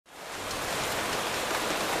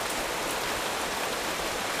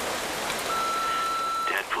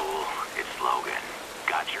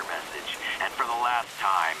message. And for the last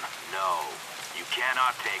time, no. You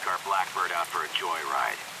cannot take our Blackbird out for a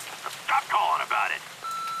joyride. Now stop calling about it!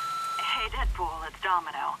 Hey, Deadpool, it's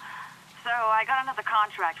Domino. So, I got another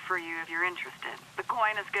contract for you if you're interested. The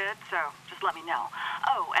coin is good, so just let me know.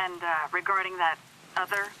 Oh, and regarding that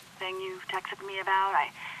other thing you texted me about, I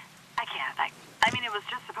can't. I mean, it was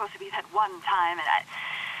just supposed to be that one time, and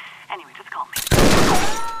anyway, just call me.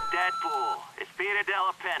 Deadpool, it's Peter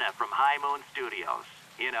Della Penna from High Moon Studios.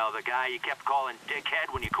 You know, the guy you kept calling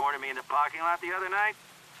dickhead when you cornered me in the parking lot the other night?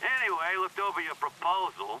 Anyway, looked over your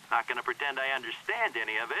proposal. Not gonna pretend I understand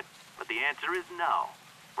any of it, but the answer is no.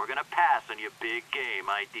 We're gonna pass on your big game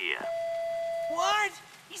idea. What?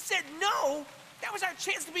 He said no? That was our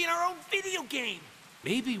chance to be in our own video game.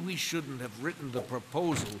 Maybe we shouldn't have written the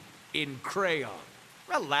proposal in crayon.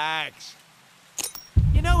 Relax.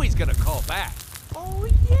 You know he's gonna call back. Oh,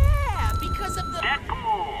 yeah, because of the...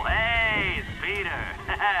 Deadpool! Hey, it's Peter.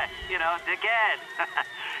 You know, dickhead.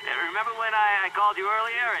 Remember when I called you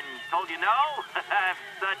earlier and told you no? I'm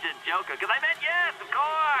such a joker, because I meant yes, of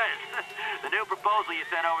course. The new proposal you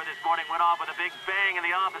sent over this morning went off with a big bang in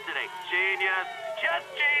the office today. Genius.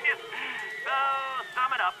 Just genius. So,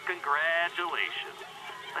 sum it up, congratulations.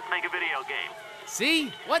 Let's make a video game.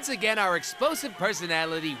 See? Once again, our explosive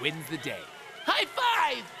personality wins the day. High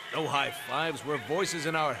five! No high fives, we're voices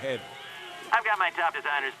in our head. I've got my top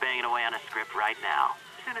designers banging away on a script right now.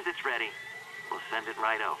 As soon as it's ready, we'll send it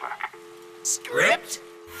right over. Script?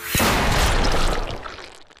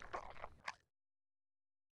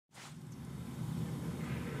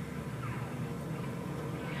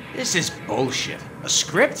 This is bullshit. A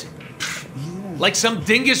script? Like some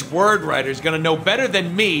dingus word writer's gonna know better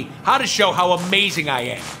than me how to show how amazing I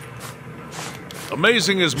am.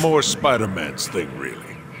 Amazing is more Spider-Man's thing,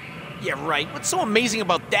 really. Yeah, right. What's so amazing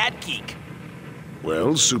about that geek?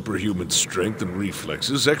 Well, superhuman strength and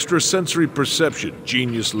reflexes, extrasensory perception,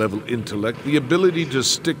 genius-level intellect, the ability to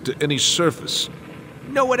stick to any surface.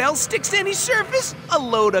 Know what else sticks to any surface? A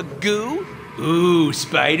load of goo. Ooh,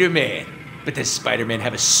 Spider-Man. But does Spider-Man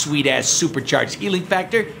have a sweet-ass supercharged healing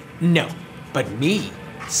factor? No. But me?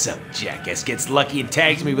 Some jackass gets lucky and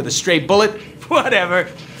tags me with a stray bullet? Whatever.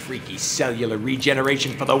 Freaky cellular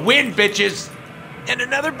regeneration for the win, bitches! And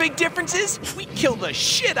another big difference is, we kill the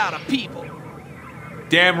shit out of people.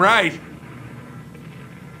 Damn right.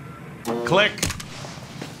 Click.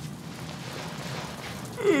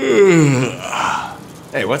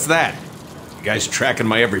 Hey, what's that? You guys tracking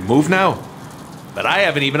my every move now? But I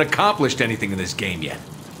haven't even accomplished anything in this game yet.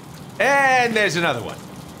 And there's another one.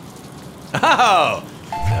 Oh,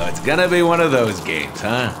 so it's gonna be one of those games,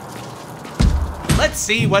 huh? Let's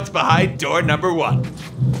see what's behind door number 1.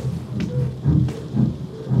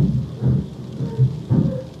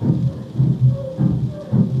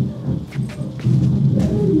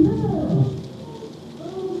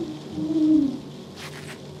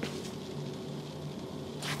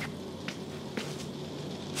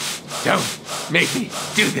 Don't make me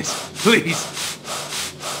do this, please.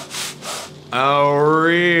 Oh,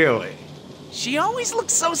 really? She always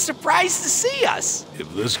looks so surprised to see us.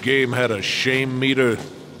 If this game had a shame meter,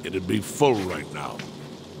 it'd be full right now.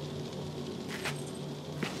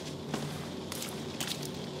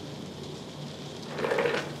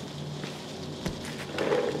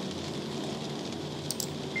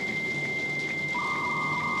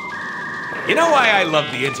 You know why I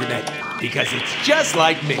love the internet? Because it's just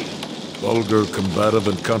like me. Vulgar, combative,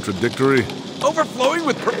 and contradictory. Overflowing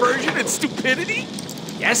with perversion and stupidity?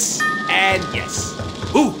 Yes, and yes.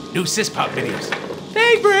 Ooh, new Syspop videos.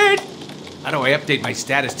 Favorite! How do I update my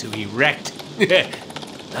status to erect?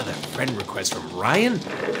 Another friend request from Ryan?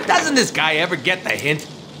 Doesn't this guy ever get the hint?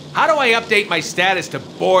 How do I update my status to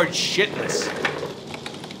bored shitless?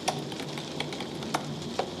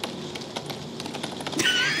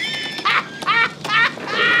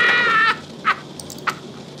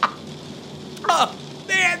 Oh,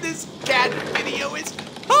 man, this cat video is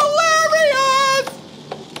hilarious!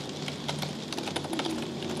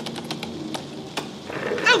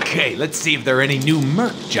 Okay, let's see if there are any new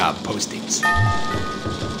Merc job postings.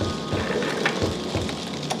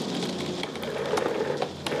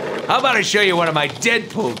 How about I show you one of my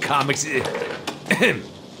Deadpool comics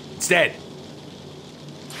instead?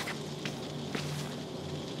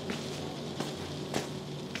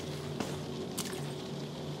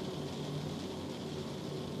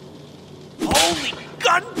 Holy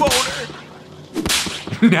gun boner!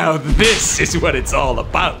 Now this is what it's all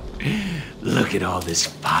about. Look at all this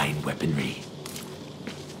fine weaponry.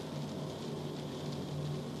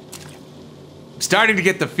 I'm starting to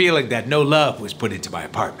get the feeling that no love was put into my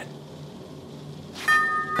apartment.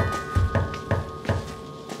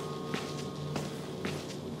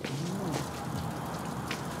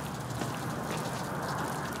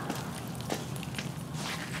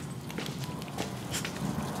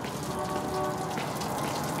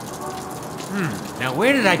 Now,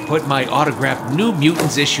 where did I put my autographed New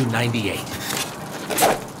Mutants issue 98?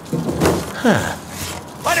 Huh.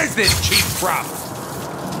 What is this cheap prop?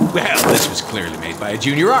 Well, this was clearly made by a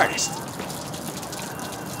junior artist.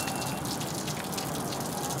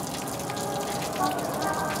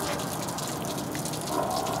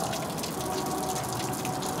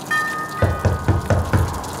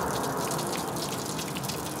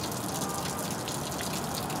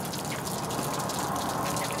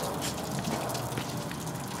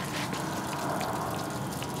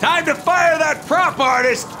 Time to fire that prop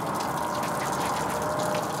artist!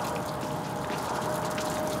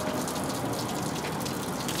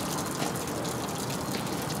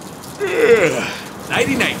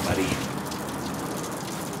 Nighty-night, buddy.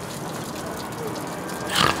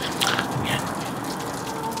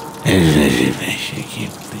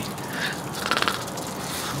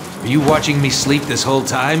 Are you watching me sleep this whole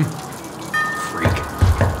time? Freak.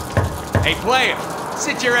 Hey, player,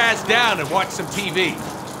 sit your ass down and watch some TV.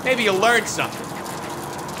 Maybe you'll learn something.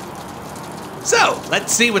 So,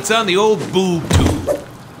 let's see what's on the old boob tube.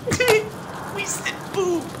 We said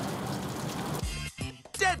boob.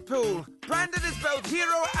 Deadpool, branded as both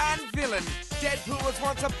hero and villain. Deadpool was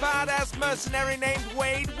once a badass mercenary named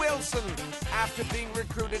Wade Wilson. After being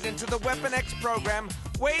recruited into the Weapon X program,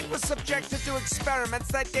 Wade was subjected to experiments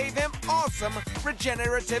that gave him awesome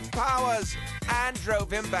regenerative powers and drove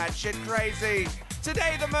him batshit crazy.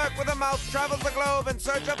 Today, the merc with a mouth travels the globe in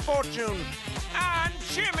search of fortune and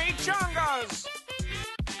chimichangas.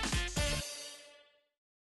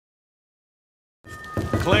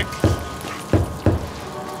 Click.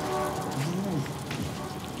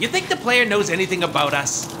 You think the player knows anything about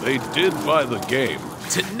us? They did buy the game.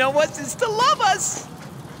 To know us is to love us!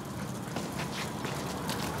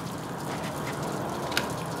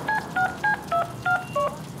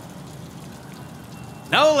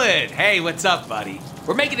 Nolan! Hey, what's up, buddy?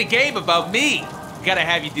 We're making a game about me. Gotta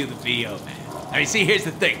have you do the VO, man. I mean, see, here's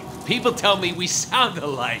the thing. People tell me we sound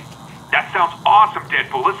alike. That sounds awesome,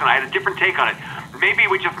 Deadpool. Listen, I had a different take on it. Maybe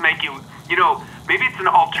we just make you, maybe it's an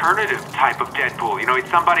alternative type of Deadpool.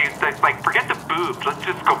 It's somebody that's like, forget the boobs, let's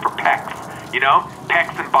just go for pecs.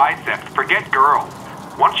 Pecs and biceps. Forget girls.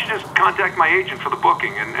 Why don't you just contact my agent for the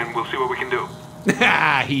booking and we'll see what we can do.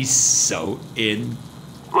 He's so in.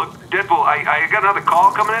 Look, Deadpool, I got another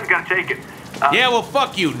call coming in, gotta take it. Yeah, well,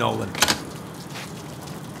 fuck you, Nolan.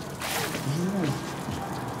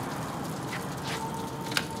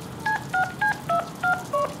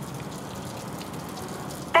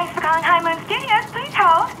 Thanks for calling High Moon Studios. Please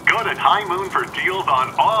hold. Go to High Moon for deals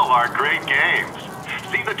on all our great games.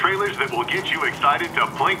 See the trailers that will get you excited to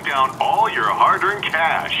plink down all your hard-earned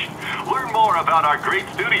cash. Learn more about our great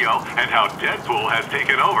studio and how Deadpool has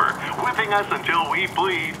taken over, whipping us until we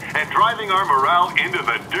bleed and driving our morale into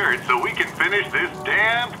the dirt so we can finish this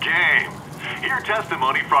damned game. Hear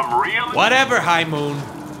testimony from real... Whatever, High Moon.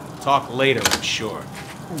 Talk later, I'm sure.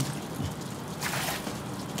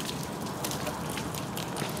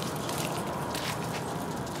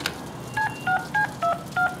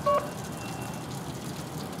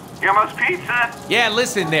 You almost pizza? Yeah,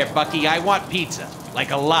 listen there, Bucky. I want pizza.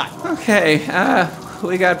 Like a lot. Okay,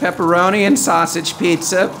 we got pepperoni and sausage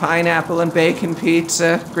pizza, pineapple and bacon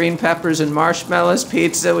pizza, green peppers and marshmallows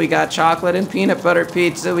pizza, we got chocolate and peanut butter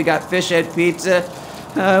pizza, we got fish head pizza,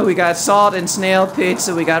 we got salt and snail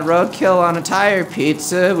pizza, we got roadkill on a tire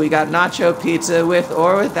pizza, we got nacho pizza with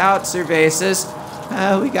or without cervezas,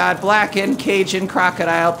 we got blackened Cajun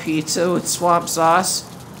crocodile pizza with swamp sauce.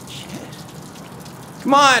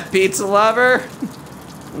 Come on, pizza lover.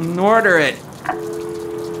 Order it.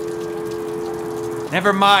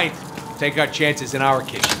 Never mind. Take our chances in our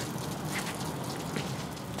kitchen.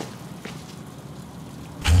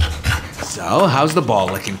 So, how's the ball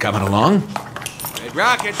licking coming along? Red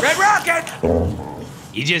Rocket! Red Rocket!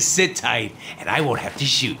 You just sit tight, and I won't have to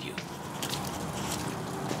shoot you.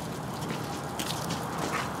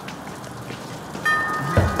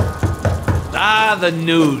 Ah, the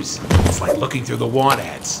news. It's like looking through the want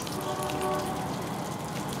ads.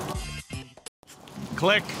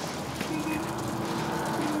 Click.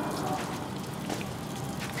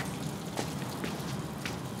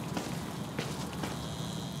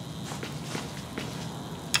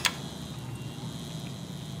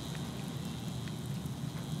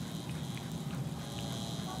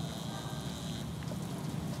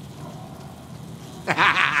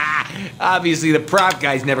 Obviously, the prop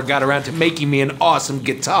guys never got around to making me an awesome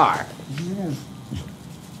guitar.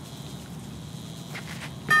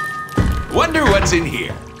 Wonder what's in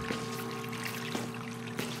here.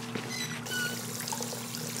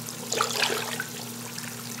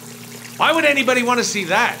 Why would anybody want to see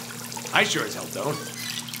that? I sure as hell don't.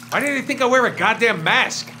 Why do they think I wear a goddamn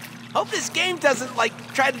mask? Hope this game doesn't,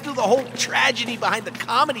 like, try to do the whole tragedy behind the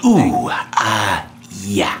comedy thing.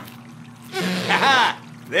 Yeah. Haha!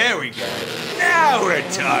 There we go. Now we're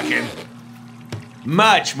talking.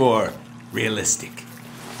 Much more realistic.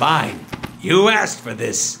 Fine. You asked for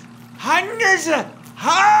this. Hundreds of...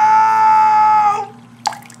 Oh!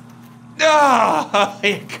 Oh,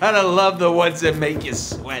 you gotta love the ones that make you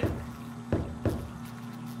sweat.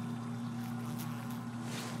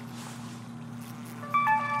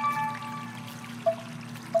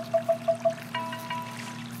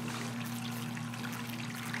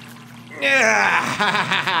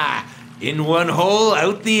 In one hole,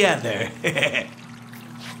 out the other.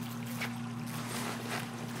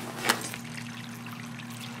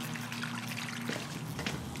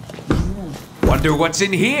 Wonder what's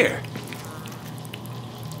in here.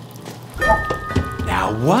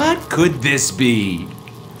 Now what could this be?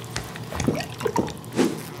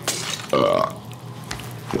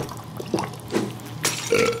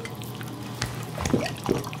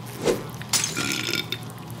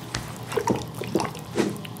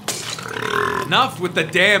 Enough with the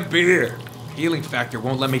damn beer. Healing factor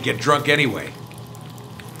won't let me get drunk anyway.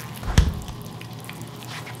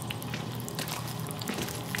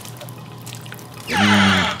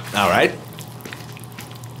 All right.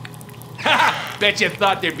 Ha! Bet you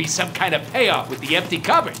thought there'd be some kind of payoff with the empty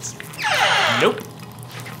cupboards. Nope.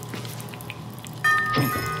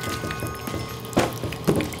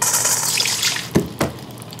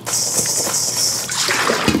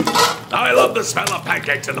 I love the smell of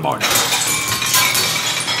pancakes in the morning.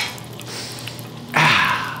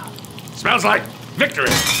 Smells like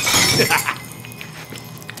victory.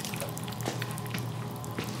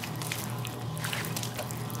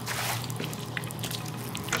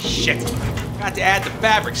 Shit. Got to add the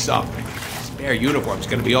fabric softener. Spare uniform's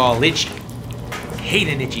gonna be all itchy. Hate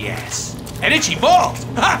an itchy ass. And itchy balls!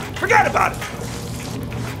 Ha! Forget about it!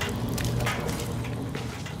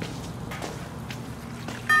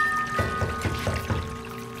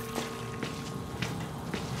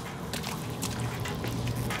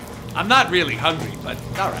 I'm not really hungry, but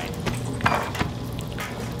all right.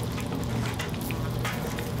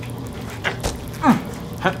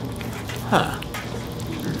 Huh.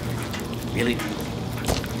 Really?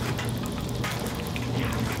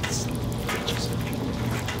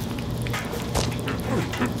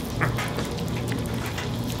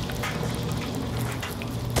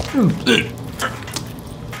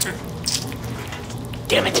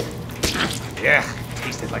 Damn it. Yeah,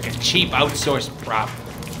 tasted like a cheap outsourced prop.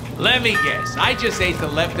 Let me guess, I just ate the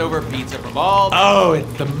leftover pizza from all... Oh,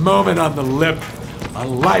 it's the moment on the lip, a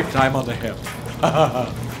lifetime on the hip.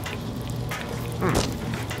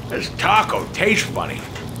 This taco tastes funny.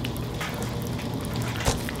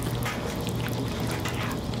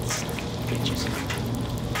 Bitches.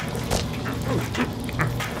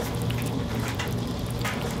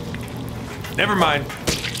 Never mind.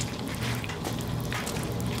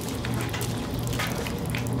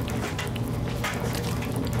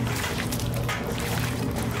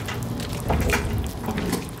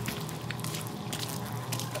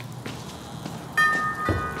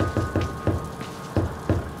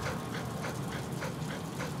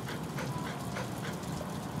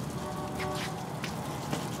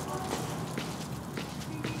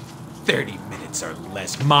 Or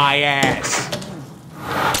less, my ass.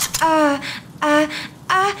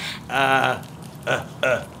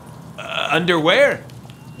 Underwear?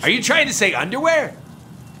 Are you trying to say underwear?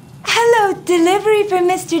 Hello, delivery for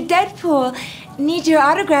Mr. Deadpool. Need your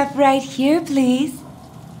autograph right here, please.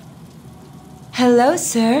 Hello,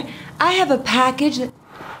 sir. I have a package that...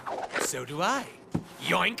 So do I.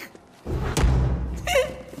 Yoink.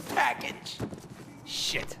 Package.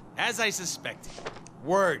 Shit, as I suspected.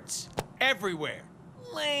 Words. Everywhere.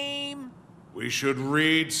 Lame. We should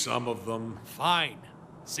read some of them. Fine.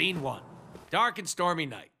 Scene 1. Dark and stormy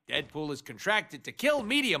night. Deadpool is contracted to kill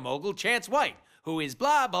media mogul Chance White, who is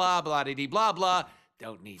blah, blah, blah-dee-dee, blah, blah.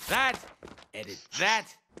 Don't need that. Edit that.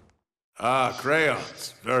 Ah,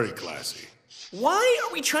 crayons. Very classy. Why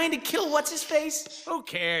are we trying to kill what's-his-face? Who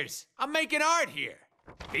cares? I'm making art here.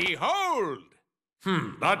 Behold!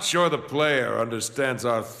 Not sure the player understands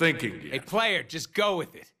our thinking Hey, yet. player, just go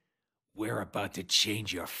with it. We're about to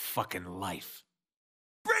change your fucking life.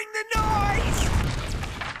 Bring the noise!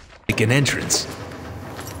 Make an entrance.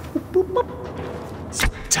 It's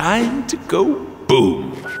time to go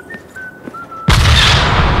boom.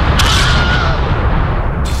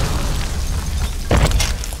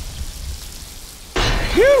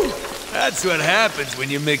 Phew! That's what happens when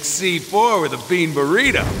you mix C4 with a bean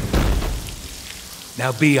burrito.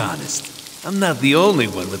 Now be honest. I'm not the only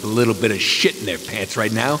one with a little bit of shit in their pants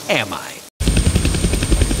right now, am I?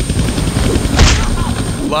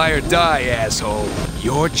 Fly or die, asshole.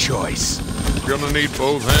 Your choice. Gonna need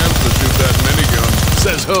both hands to shoot that minigun.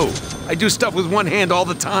 Says who? I do stuff with one hand all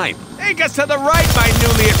the time. Take us to the right, my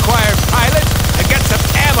newly acquired pilot. I got some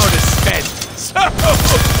ammo to spend. So,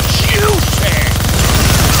 shoot it!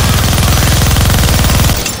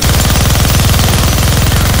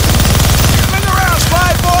 Spin around,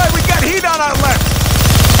 fly boy! We got heat on our left!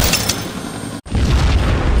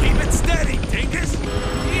 Keep it steady, dingus!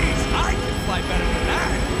 Jeez, I can fly better than that.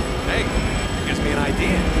 Hey, gives me an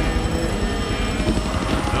idea.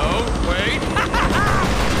 No, wait.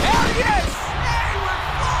 Hell yes! Hey, we're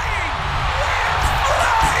flying! We're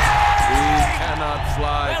flying! We cannot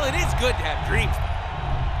fly. Well, it is good to have dreams.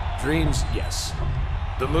 Dreams, yes.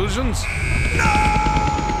 Delusions? Yeah!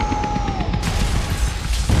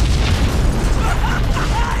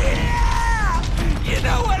 You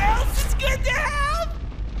know what else is good to have?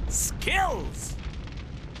 Skills!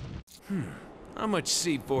 How much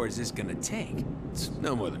C4 is this gonna take? It's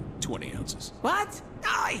no more than 20 ounces. What?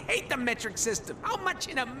 Oh, I hate the metric system. How much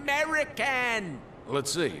in American?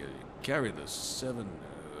 Let's see. Carry the 7...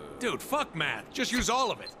 Dude, fuck math. Just use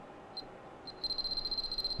all of it.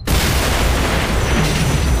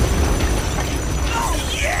 Oh,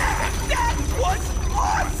 yeah! That was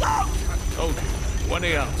awesome! Told you.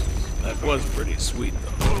 20 ounces. That was pretty sweet,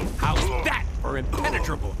 though. How's that for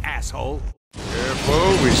impenetrable, asshole?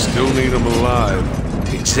 Careful, we still need them alive.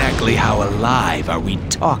 Exactly how alive are we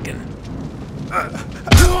talking?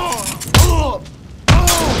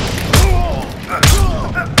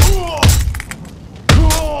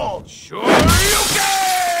 Sure you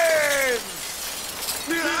can!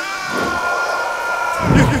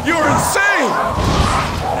 You're insane!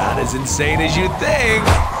 Not as insane as you think.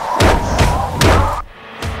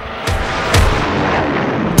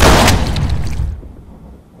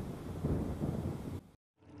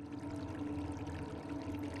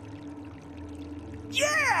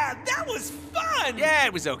 Yeah, that was fun! Yeah,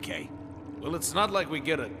 it was okay. Well, it's not like we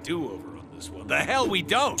get a do-over on this one. The hell we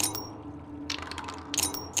don't!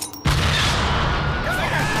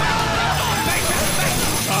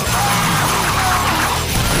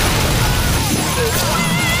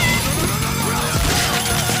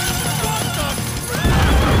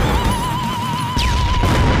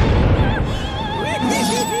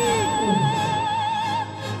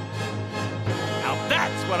 Now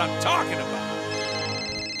that's what I'm talking about!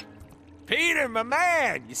 Peter, my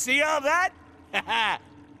man, you see all that?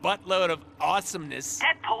 Buttload of awesomeness.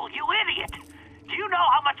 Deadpool, you idiot! Do you know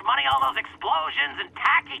how much money all those explosions and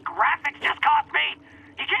tacky graphics just cost me?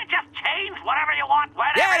 You can't just change whatever you want,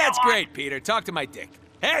 whenever Yeah, you that's want. great, Peter. Talk to my dick.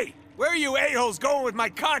 Hey, where are you a-holes going with my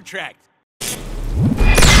contract?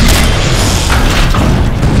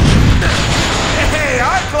 Hey,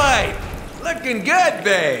 Arclight! Looking good,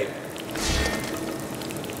 babe.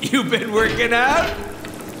 You been working out?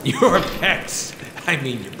 Your pecs. I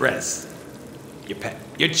mean your breasts.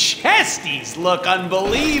 Your chesties look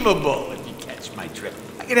unbelievable, if you catch my drift.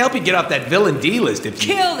 I can help you get off that villain D-list if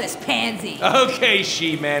you... Kill this pansy. Okay,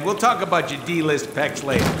 she-man. We'll talk about your D-list pecs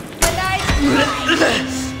later.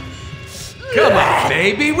 Come on,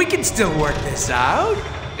 baby. We can still work this out.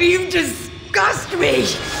 You disgust me.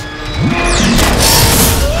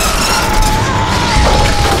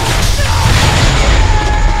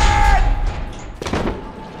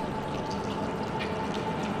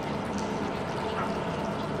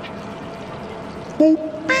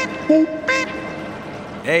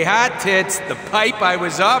 Hey, hot tits, the pipe I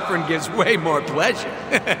was offering gives way more pleasure.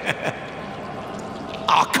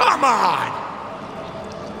 Oh, come on!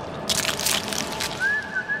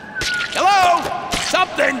 Hello?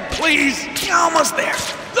 Something, please. You're almost there.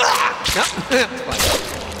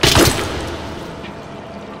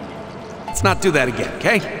 Let's not do that again,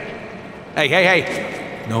 okay?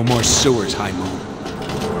 Hey. No more sewers, High Moon.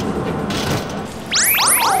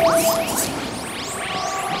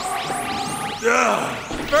 Ugh,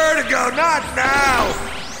 vertigo, not now!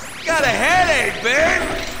 Got a headache, babe!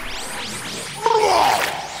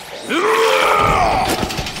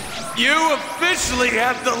 You officially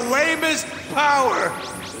have the lamest power!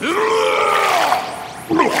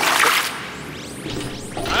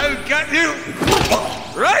 I've got you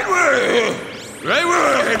right where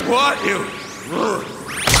I want you!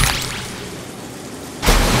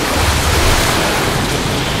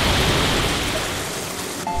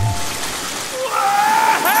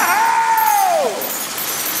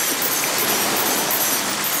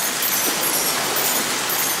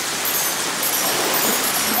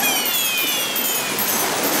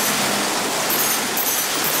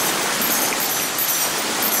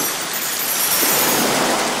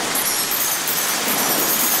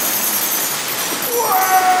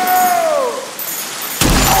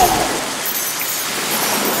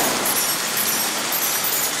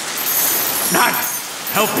 not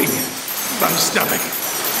helping my stomach.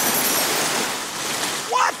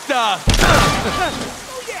 What the?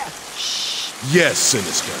 Yes,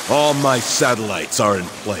 Sinister. All my satellites are in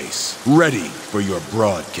place, ready for your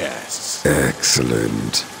broadcasts.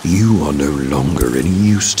 Excellent. You are no longer any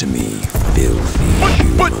use to me, filthy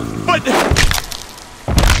human. But...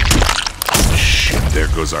 There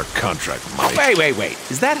goes our contract, Mike. Wait.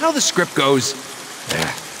 Is that how the script goes?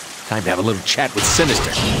 Time to have a little chat with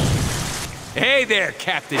Sinister. Hey there,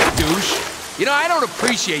 Captain Douche. You know, I don't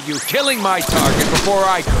appreciate you killing my target before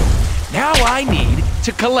I could. Now I need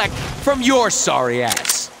to collect from your sorry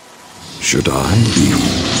ass. Should I be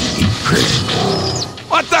in prison?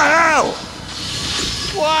 What the hell?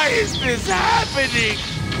 Why is this happening?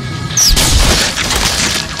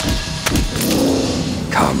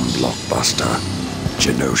 Come, Blockbuster.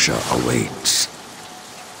 Genosha awaits.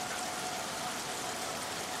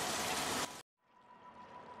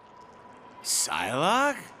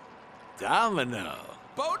 Psylocke? Domino.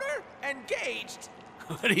 Boner? Engaged.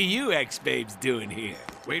 What are you ex-babes doing here?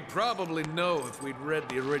 We'd probably know if we'd read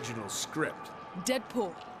the original script.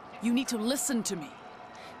 Deadpool, you need to listen to me.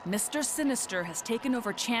 Mr. Sinister has taken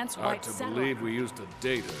over Chance Hard White's to satellite. believe we used to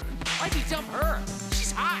date her. Why'd you dump her?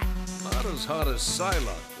 She's hot. Not as hot as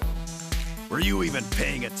Psylocke, though. Were you even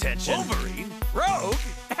paying attention? Wolverine? Rogue?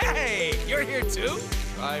 Hey, you're here too?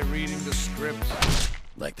 Try reading the script.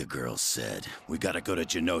 Like the girl said, we gotta go to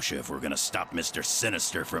Genosha if we're gonna stop Mr.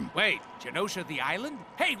 Sinister from... Wait, Genosha the island?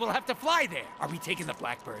 Hey, we'll have to fly there. Are we taking the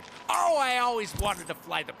Blackbird? Oh, I always wanted to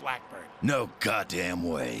fly the Blackbird. No goddamn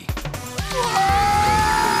way.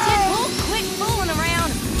 Deadpool, quit fooling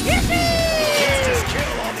around. Yippee! Let's just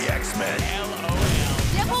kill all the X-Men.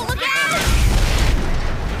 Deadpool, look out!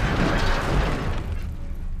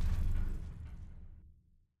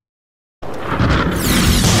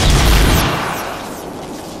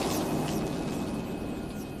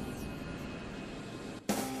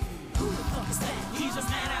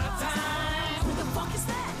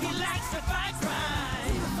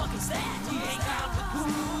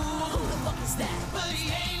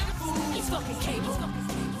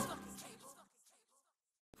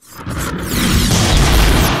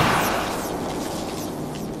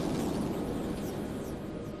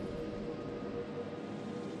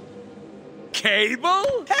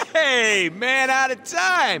 Cable? Hey, man out of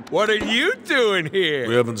time. What are you doing here?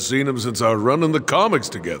 We haven't seen him since our run in the comics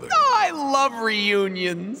together. Oh, I love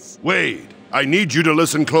reunions. Wade, I need you to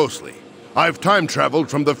listen closely. I've time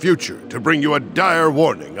traveled from the future to bring you a dire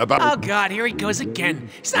warning about... Oh, God, here he goes again.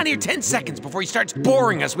 He's not here 10 seconds before he starts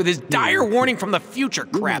boring us with his dire warning from the future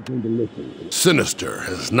crap. Sinister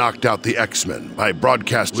has knocked out the X-Men by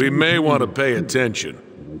broadcasting... We may want to pay attention.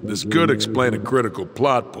 This could explain a critical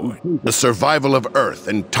plot point. The survival of Earth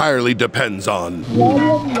entirely depends on...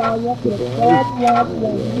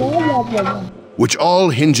 which all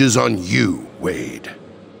hinges on you, Wade.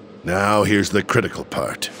 Now here's the critical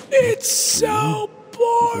part. It's so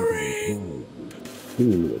boring.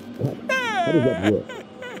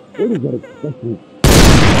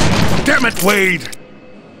 Damn it, Wade!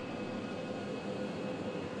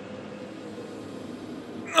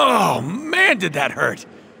 Oh, man, did that hurt.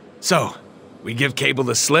 So, we give Cable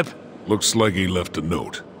the slip? Looks like he left a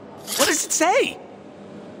note. What does it say?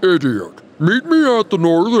 Idiot. Meet me at the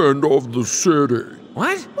north end of the city.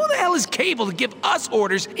 What? Who the hell is Cable to give us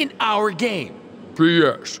orders in our game?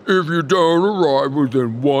 P.S. If you don't arrive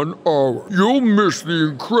within 1 hour, you'll miss the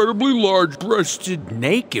incredibly large-breasted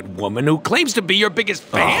naked woman who claims to be your biggest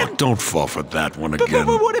fan? Oh, don't fall for that one again.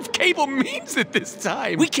 But what if Cable means it this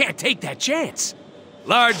time? We can't take that chance.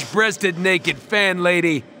 Large-breasted naked fan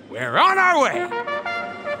lady, we're on our way.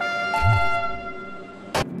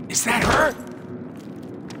 Is that her?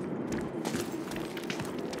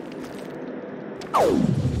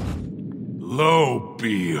 Lo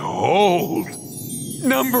behold!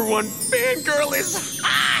 #1 fangirl is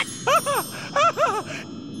hot!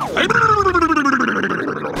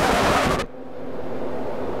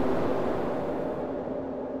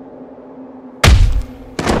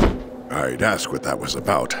 I'd ask what that was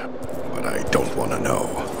about, but I don't want to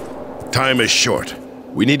know. Time is short.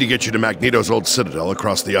 We need to get you to Magneto's old citadel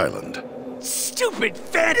across the island. Stupid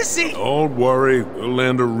fantasy! Don't worry, we'll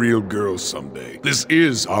land a real girl someday. This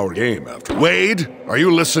is our game, after all. Wade, are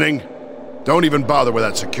you listening? Don't even bother with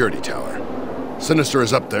that security tower. Sinister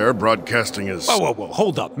is up there, broadcasting his... Whoa,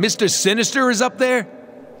 hold up. Mr. Sinister is up there?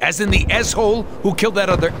 As in the S-hole who killed that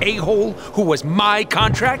other A-hole who was my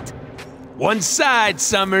contract? One side,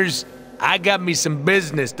 Summers. I got me some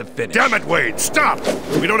business to finish. Damn it, Wade, stop!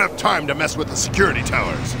 We don't have time to mess with the security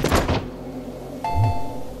towers.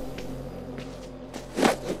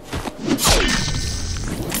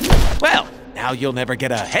 Now you'll never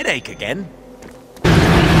get a headache again.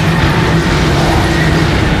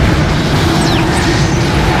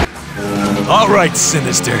 All right,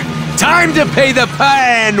 Sinister. Time to pay the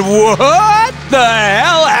and what the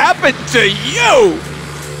hell happened to you?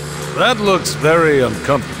 That looks very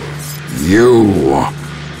uncomfortable. You.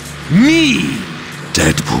 Me?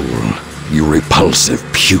 Deadpool, you repulsive,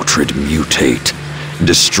 putrid mutate.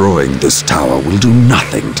 Destroying this tower will do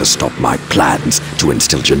nothing to stop my plans to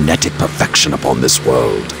instill genetic perfection upon this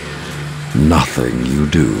world. Nothing you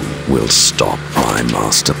do will stop my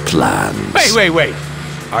master plans. Wait.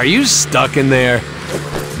 Are you stuck in there?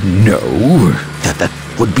 No, that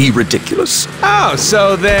would be ridiculous. Oh,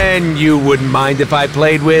 so then you wouldn't mind if I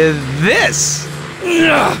played with this?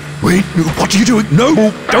 Wait, what are you doing?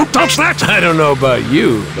 No, don't touch that! I don't know about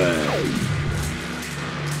you, but...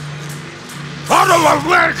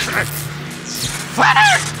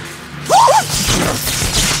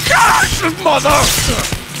 Gosh, mother!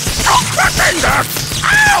 Stop fucking that!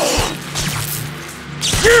 Ow!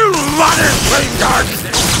 You mother finger!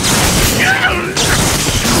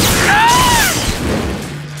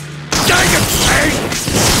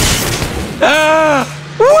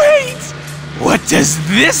 Wait! What does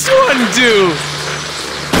this one do?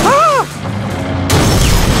 Ah!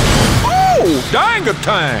 Oh, dang a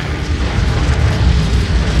time!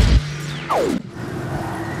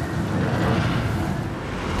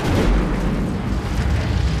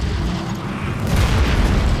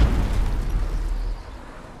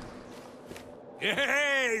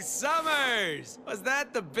 Hey, Summers! Was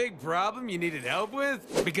that the big problem you needed help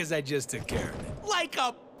with? Because I just took care of it. Like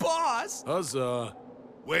a boss! Huzzah.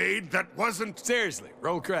 Wade, that wasn't... Seriously,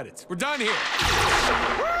 roll credits. We're done here.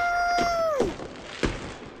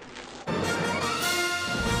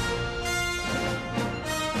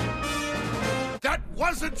 That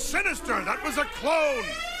wasn't Sinister! That was a clone!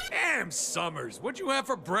 Damn, Summers, what'd you have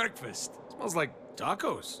for breakfast? Smells like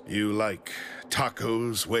tacos. You like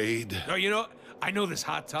tacos, Wade? Oh, you know, I know this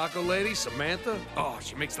hot taco lady, Samantha. Oh,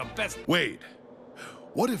 she makes the best. Wade,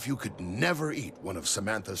 what if you could never eat one of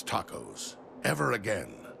Samantha's tacos? Ever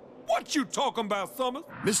again? What you talking about, Summers?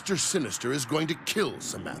 Mr. Sinister is going to kill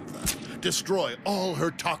Samantha, destroy all her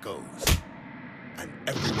tacos, and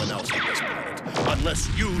everyone else on this planet, unless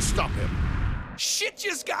you stop him. Shit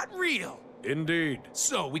just got real. Indeed.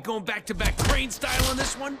 So, we going back-to-back crane style on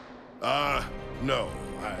this one? No,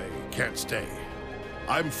 I can't stay.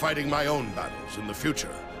 I'm fighting my own battles in the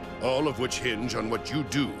future, all of which hinge on what you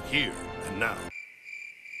do here and now.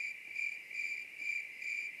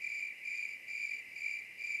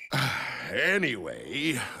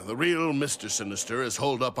 Anyway, the real Mr. Sinister is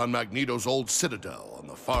holed up on Magneto's old citadel on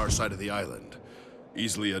the far side of the island.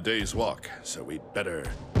 Easily a day's walk, so we'd better...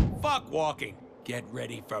 Fuck walking. Get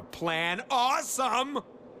ready for Plan Awesome!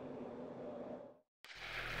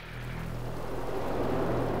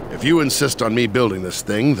 If you insist on me building this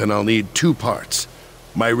thing, then I'll need 2 parts.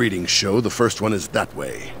 My readings show the first one is that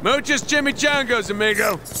way. Muchos chimichangas,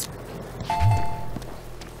 amigo.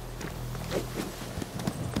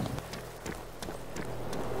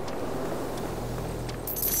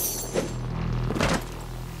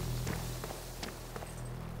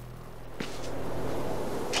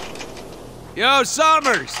 Yo,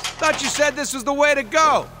 Summers! Thought you said this was the way to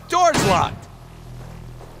go. Door's locked.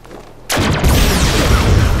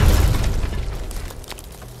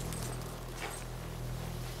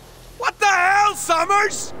 What the hell,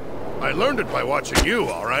 Summers? I learned it by watching you,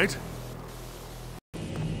 all right?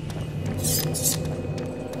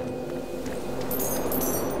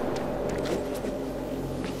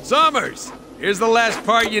 Summers, here's the last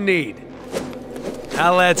part you need.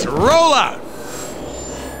 Now let's roll out.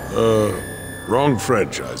 Wrong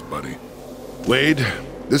franchise, buddy. Wade,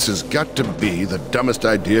 this has got to be the dumbest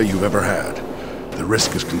idea you've ever had. The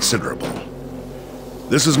risk is considerable.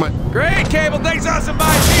 This is my... Great, Cable! Thanks, awesome!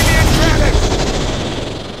 Bye! See you in the credits!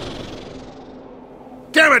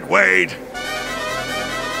 Damn it, Wade!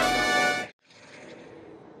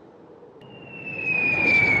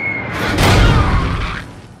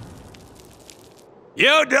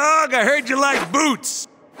 Yo, dog, I heard you like boots.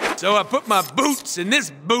 So I put my boots in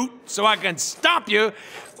this boot so I can stop you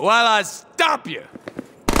while I stop you.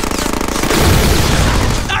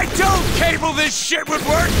 I told Cable this shit would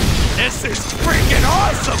work. This is freaking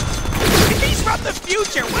awesome. If he's from the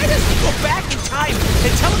future, why doesn't he go back in time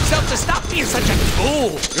and tell himself to stop being such a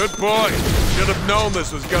fool? Good point. Should have known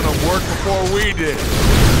this was gonna work before we did.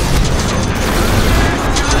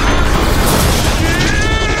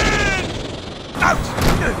 Ouch!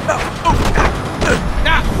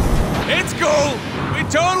 It's cool. We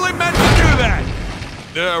totally meant to do that.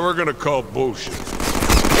 Yeah, we're gonna call bullshit.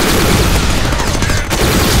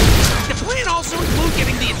 plan also include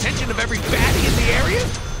getting the attention of every baddie in the area?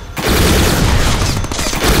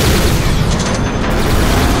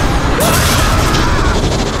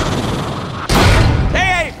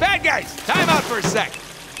 Hey, bad guys! Time out for a sec.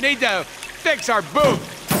 Need to fix our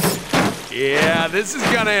booth. Yeah, this is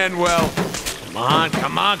gonna end well. Come on,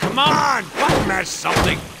 come on, come on! Button mash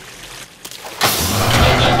something.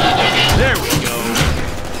 There we go.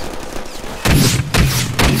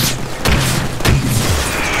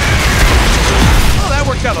 Oh, that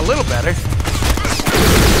worked out a little better.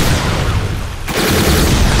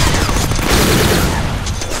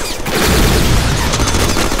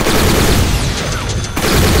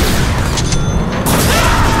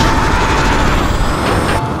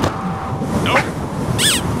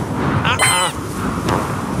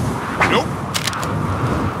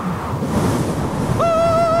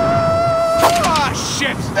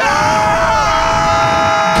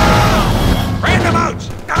 Random ouch!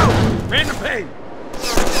 No! Random pain!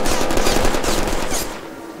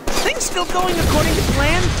 Things still going according to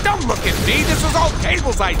plan? Don't look at me, this was all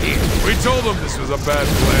Cable's idea! We told him this was a bad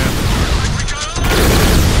plan.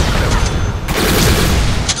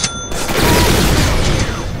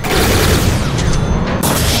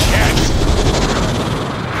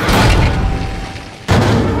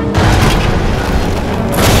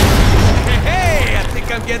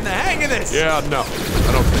 I'm getting the hang of this. Yeah, no,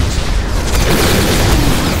 I don't think so.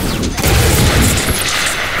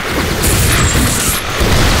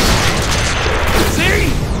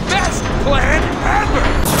 See? Best plan ever!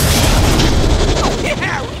 Oh,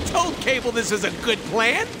 yeah, we told Cable this is a good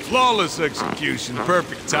plan. Flawless execution,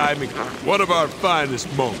 perfect timing, one of our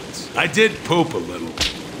finest moments. I did poop a little.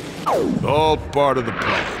 All part of the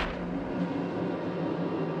plan.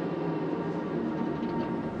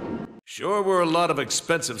 Sure were a lot of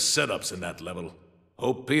expensive setups in that level.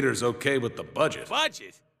 Hope Peter's okay with the budget.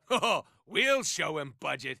 Budget? Oh, we'll show him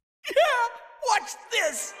budget. Yeah, watch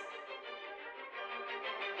this!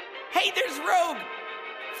 Hey, there's Rogue!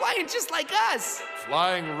 Flying just like us!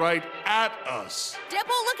 Flying right at us.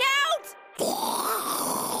 Deadpool, look out!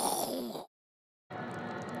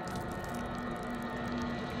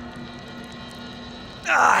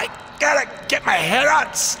 I gotta get my head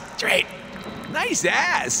on straight. Nice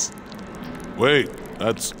ass. Wait,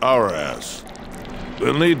 that's our ass.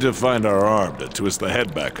 We'll need to find our arm to twist the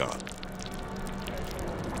head back on.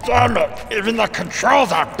 Damn it! Even the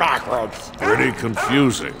controls are backwards! Pretty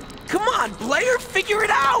confusing. Come on, Blair, figure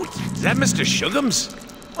it out! Is that Mr. Shugums?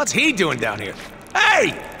 What's he doing down here?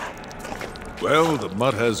 Hey! Well, the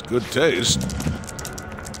mutt has good taste.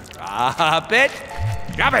 Drop it!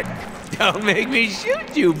 Drop it! Don't make me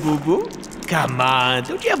shoot you, boo-boo. Come on,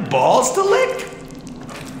 don't you have balls to lick?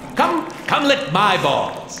 Come lick my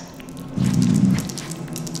balls.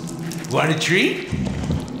 Want a treat?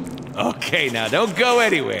 Okay, now don't go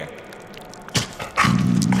anywhere.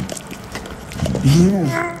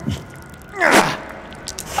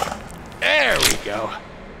 There we go.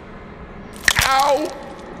 Ow!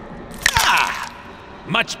 Ah!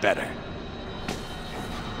 Much better.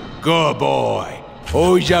 Good boy.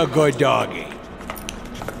 Who's a good doggy?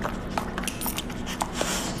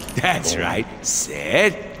 That's right.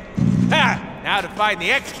 Sit. Ha! Now to find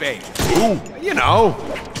the X-Babe. Ooh, you know,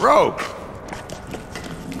 Rogue.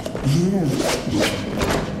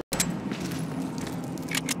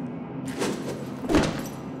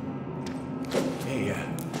 Hey,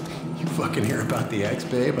 you fucking hear about the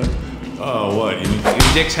X-Babe? Oh, what?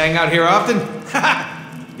 You dicks hang out here often?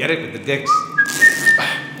 Get it with the dicks.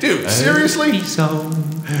 Dude, seriously? Song.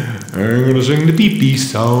 I'm gonna sing the pee-pee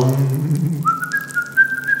song.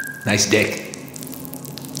 Nice dick.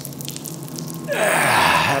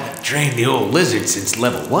 Haven't trained the old lizard since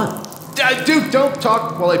level 1. Dude, don't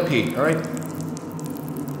talk while I pee, alright?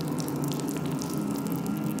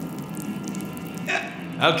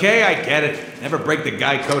 Okay, I get it. Never break the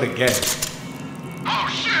guy code again. Oh,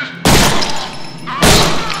 shit!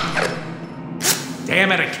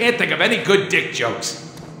 Damn it, I can't think of any good dick jokes.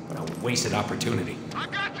 What a wasted opportunity. I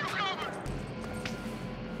got you covered!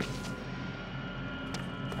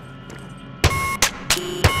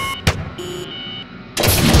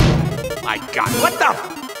 My God, what the?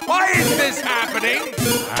 Why is this happening?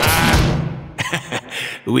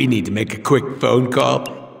 We need to make a quick phone call.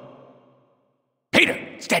 Peter,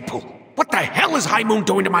 it's Deadpool. What the hell is High Moon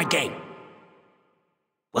doing to my game?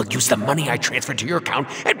 We'll use the money I transferred to your account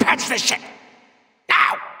and patch this shit.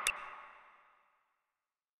 Now!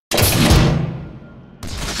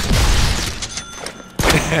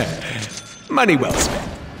 Money well spent.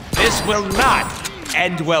 This will not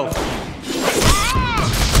end well for you.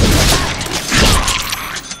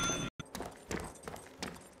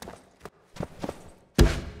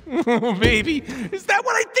 Oh, baby, is that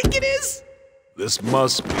what I think it is? This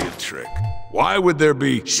must be a trick. Why would there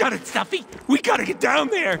be... Shut it, Stuffy. We gotta get down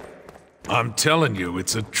there. I'm telling you,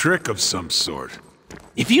 it's a trick of some sort.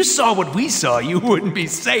 If you saw what we saw, you wouldn't be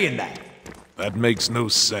saying that. That makes no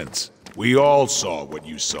sense. We all saw what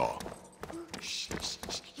you saw. Shh, shh,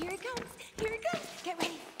 shh. Here it comes. Here it comes. Get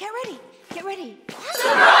ready. Get ready. Get ready.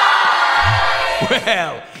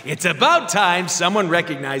 Well, it's about time someone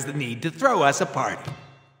recognized the need to throw us a party.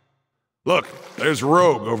 Look, there's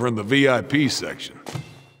Rogue over in the VIP section.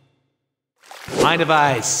 Mind if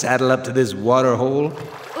I saddle up to this water hole?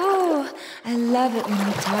 Ooh, I love it when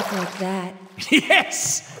you talk like that.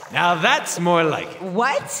 Yes! Now that's more like it.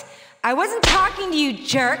 What? I wasn't talking to you,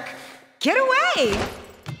 jerk. Get away!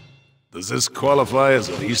 Does this qualify as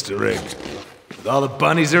an Easter egg? With all the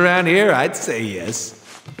bunnies around here, I'd say yes.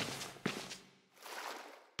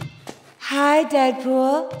 Hi,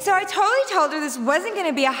 Deadpool. So I totally told her this wasn't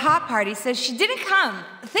gonna be a hot party, so she didn't come.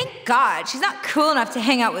 Thank God, she's not cool enough to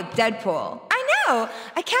hang out with Deadpool. I know!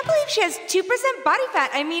 I can't believe she has 2% body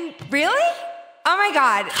fat. I mean, really? Oh my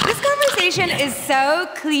God, this conversation is so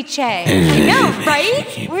cliche. I know,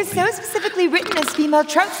 right? We're so specifically written as female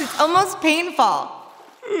tropes, it's almost painful.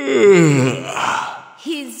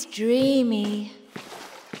 He's dreamy.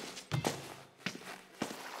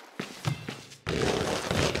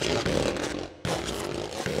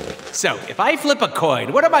 So, if I flip a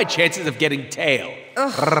coin, what are my chances of getting tail?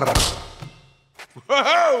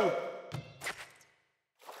 Whoa!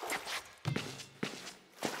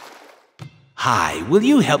 Hi, will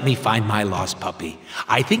you help me find my lost puppy?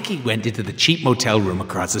 I think he went into the cheap motel room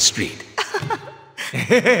across the street.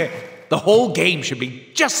 The whole game should be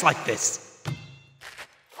just like this.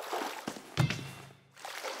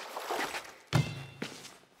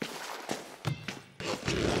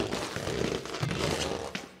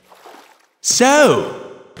 So,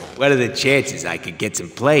 what are the chances I could get some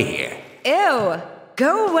play here? Ew,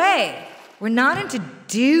 go away. We're not into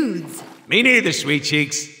dudes. Me neither, sweet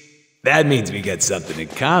cheeks. That means we got something in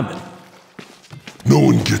common. No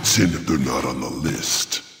one gets in if they're not on the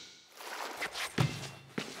list.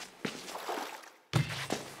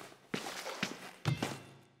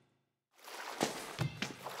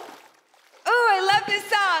 Oh, I love this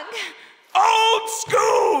song. Old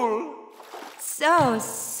school! So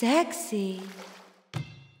sexy.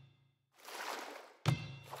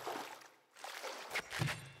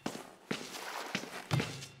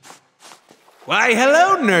 Why,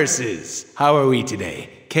 hello, nurses. How are we today?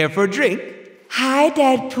 Care for a drink? Hi,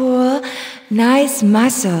 Deadpool. Nice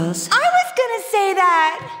muscles. I was gonna say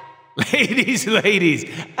that. Ladies,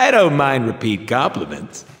 I don't mind repeat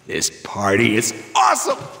compliments. This party is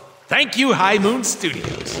awesome. Thank you, High Moon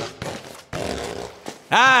Studios.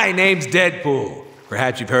 Hi, name's Deadpool.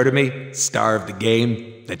 Perhaps you've heard of me, star of the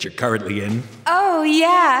game that you're currently in. Oh,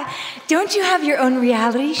 yeah. Don't you have your own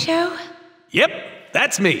reality show? Yep,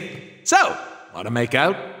 that's me. So, want to make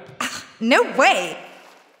out? No way.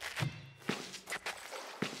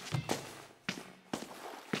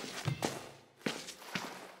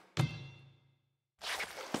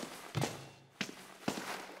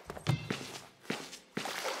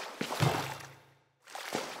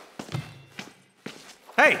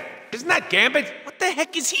 Hey, isn't that Gambit? What the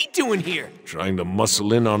heck is he doing here? Trying to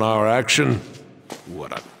muscle in on our action?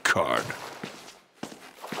 What a card.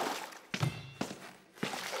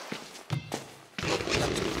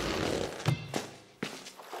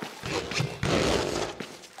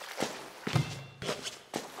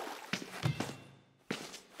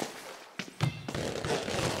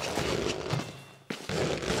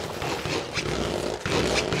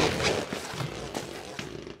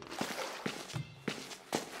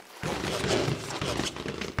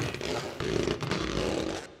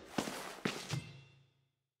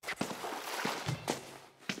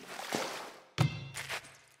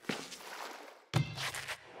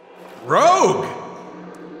 Rogue!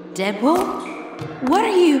 Deadpool? What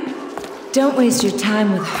are you? Don't waste your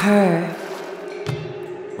time with her.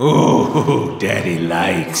 Ooh, Daddy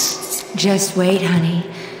likes. Just wait, honey.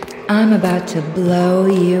 I'm about to blow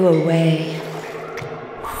you away.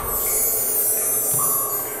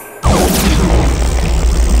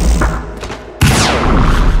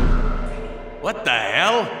 What the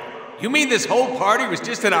hell? You mean this whole party was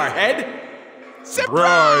just in our head?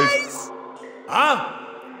 Surprise! Huh?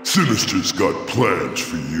 Sinister's got plans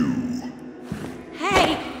for you.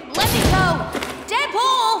 Hey, let me go!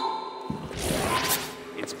 Deadpool!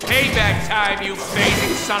 It's payback time, you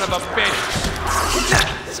phasing son of a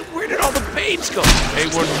bitch! So where did all the babes go? They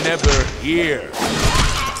were never here.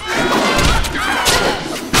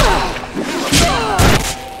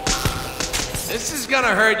 This is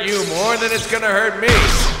gonna hurt you more than it's gonna hurt me.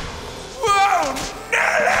 Whoa,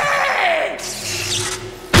 Nelly!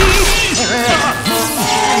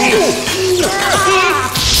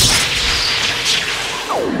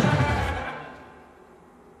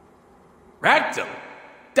 Wrecked him.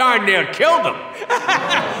 Darn near killed him.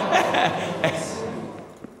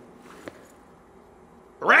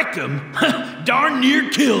 Wrecked him? Darn near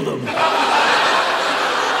killed him.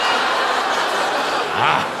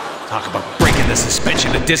 Talk about breaking the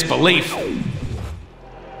suspension of disbelief.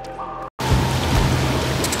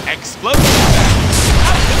 Explosion.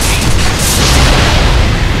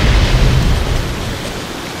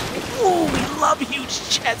 Ooh, we love huge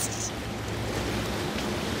chests.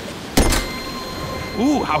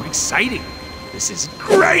 Ooh, how exciting. This is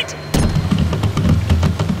great.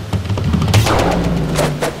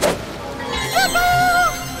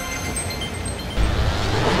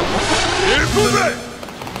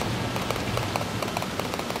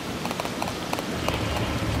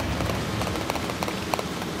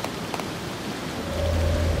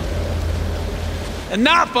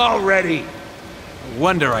 Enough already! No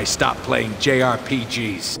wonder I stopped playing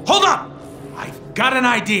JRPGs. Hold up! I've got an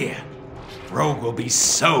idea. Rogue will be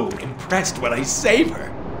so impressed when I save her.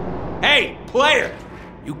 Hey, player!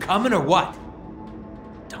 You coming or what?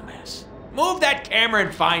 Dumbass. Move that camera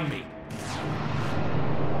and find me.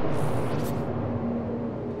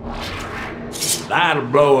 That'll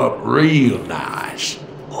blow up real nice.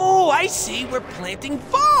 Oh, I see. We're planting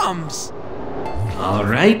bombs. All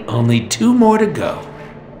right, only 2 more to go.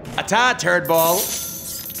 Ta-ta, turd ball.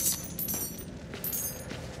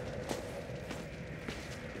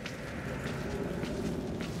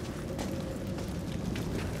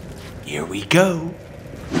 Here we go.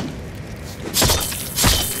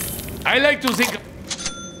 I like to think...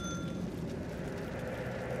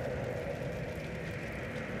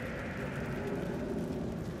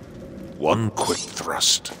 One quick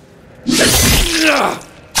thrust.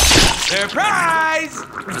 Surprise!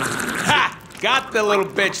 Ha! Got the little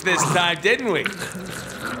bitch this time, didn't we?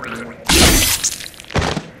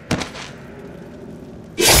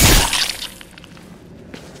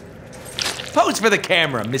 Pose for the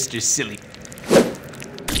camera, Mr. Silly.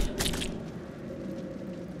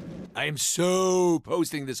 I am so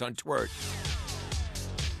posting this on Twitter.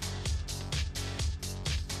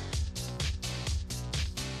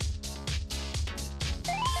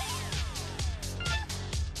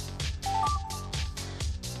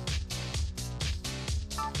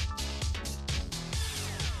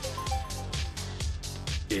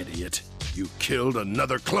 Idiot. You killed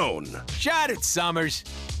another clone. Shot it, Summers.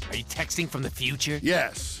 Are you texting from the future?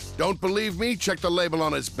 Yes. Don't believe me? Check the label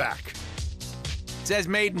on his back. It says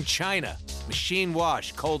made in China. Machine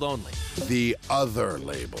wash, cold only. The other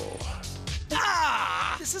label.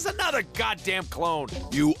 Ah! This is another goddamn clone.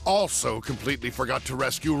 You also completely forgot to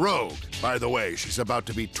rescue Rogue. By the way, she's about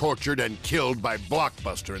to be tortured and killed by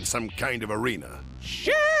Blockbuster in some kind of arena.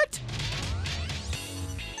 Shit!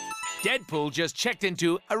 Deadpool just checked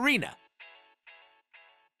into Arena.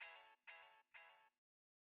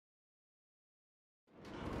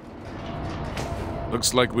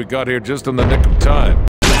 Looks like we got here just in the nick of time.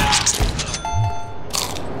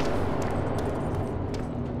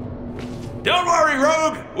 Don't worry,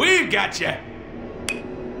 Rogue. We've got you.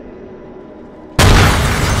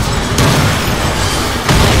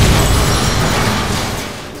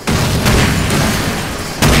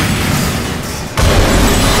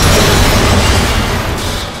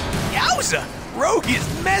 Yowza! Rogue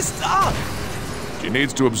is messed up! She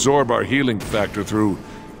needs to absorb our healing factor through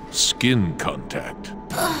skin contact.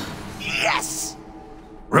 Yes!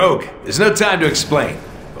 Rogue, there's no time to explain,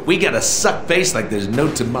 but we gotta suck face like there's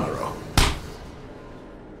no tomorrow.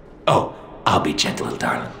 Oh, I'll be gentle, little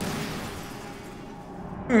darling.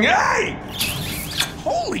 Hey!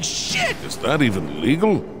 Holy shit! Is that even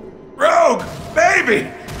legal? Rogue,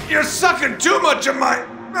 baby! You're sucking too much of my...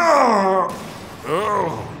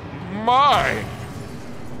 Oh, my!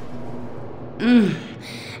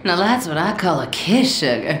 Now that's what I call a kiss,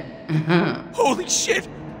 sugar. Holy shit!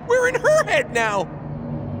 We're in her head now!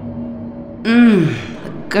 The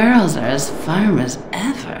girls are as firm as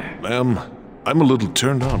ever. Ma'am, I'm a little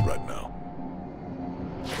turned on right now.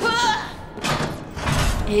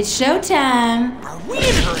 It's showtime. Are we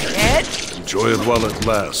in her head? Enjoy it while it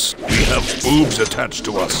lasts. We have boobs attached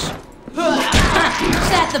to us. Is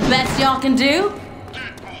that the best y'all can do?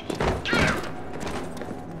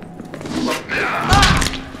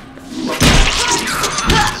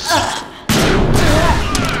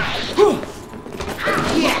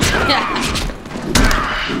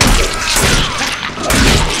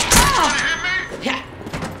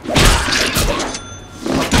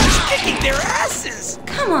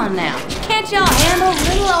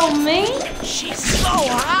 she's so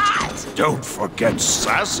hot! Don't forget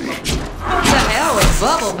Sassy. What the hell with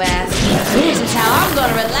bubble baths? This is how I'm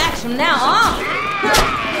gonna relax from now on.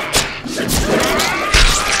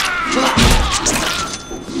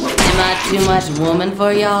 Am I too much woman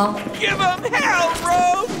for y'all? Give him hell,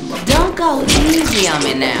 bro! Don't go easy on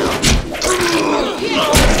me now.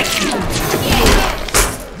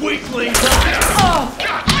 Weakling!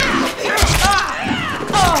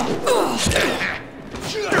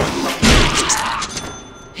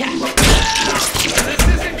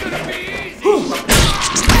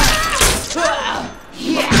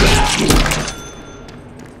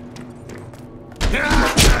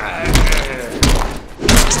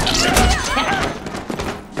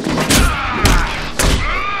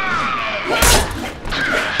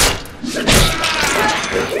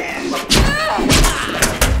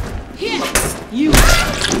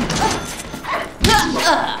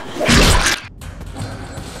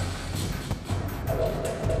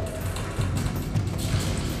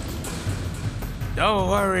 Don't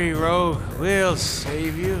worry, Ro. We'll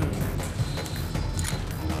save you.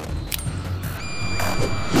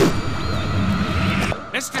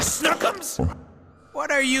 Mr. Snookums?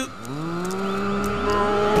 What are you...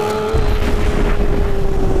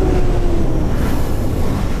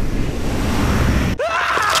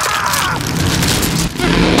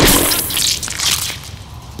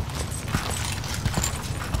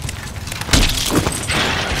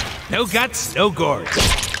 No guts, no gore.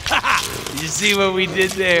 You see what we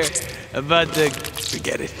did there about the...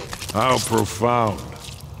 Forget it. How profound.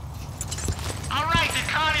 All right, the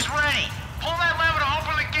con is ready. Pull that lever to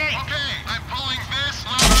open the gate. Okay, I'm pulling this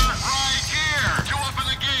lever right here to open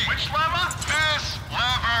the gate. Which lever? This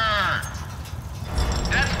lever.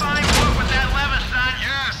 That's fine. Work with that lever, son.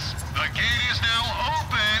 Yes, the gate is now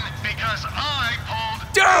open because I pulled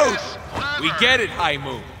Dude! this lever. We get it, High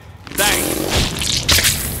Moon. Thanks.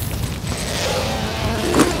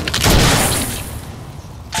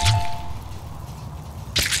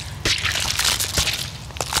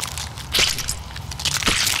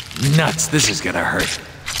 Nuts, this is gonna hurt.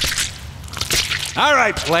 All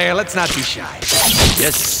right, player, let's not be shy.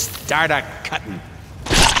 Just start a cutting.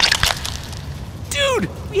 Dude,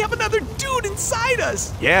 we have another dude inside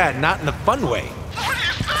us. Yeah, not in the fun way. What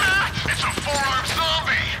is that? It's a four-armed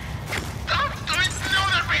zombie. I know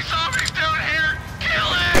there'd be zombies down here.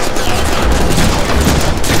 Kill it!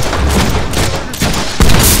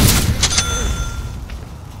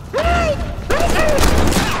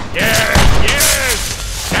 Yes!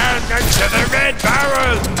 Down next to the red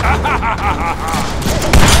barrel!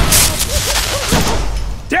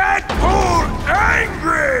 Deadpool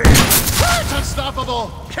angry! It's unstoppable!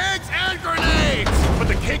 Kegs and grenades! But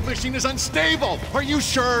the keg machine is unstable! Are you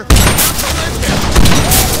sure?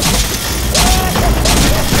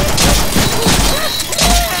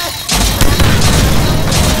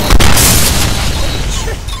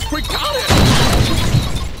 We got it!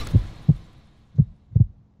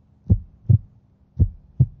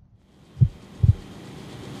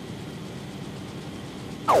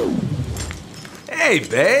 Hey,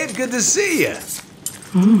 babe, good to see you.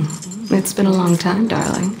 It's been a long time,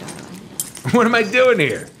 darling. What am I doing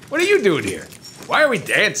here? What are you doing here? Why are we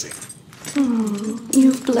dancing?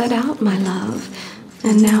 You've bled out, my love.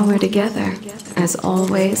 And now we're together. As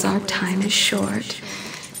always, our time is short.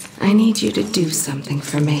 I need you to do something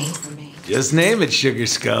for me. Just name it, Sugar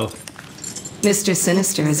Skull. Mr.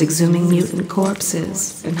 Sinister is exhuming mutant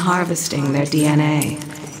corpses and harvesting their DNA.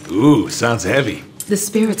 Ooh, sounds heavy. The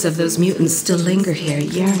spirits of those mutants still linger here,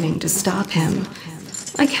 yearning to stop him.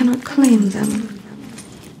 I cannot claim them.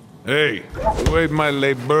 Hey, who ate my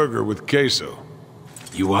late burger with queso?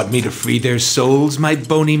 You want me to free their souls, my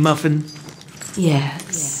bony muffin?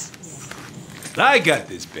 Yes. I got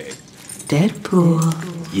this, babe. Deadpool.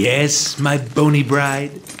 Yes, my bony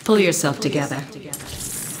bride. Pull yourself together.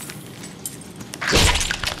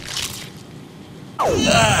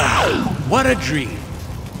 Ah, what a dream.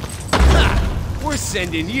 We're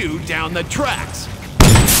sending you down the tracks.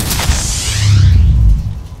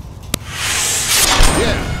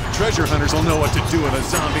 Yeah, treasure hunters will know what to do with a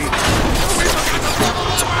zombie.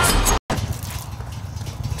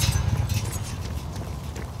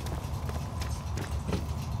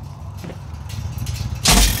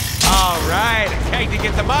 All right, a keg to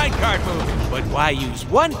get the minecart moving. But why use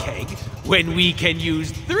one keg when we can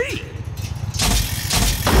use 3?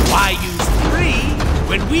 Why use 3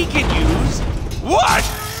 when we can use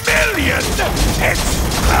 1,000,000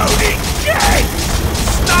 exploding kegs?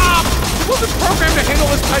 Stop! It wasn't programmed to handle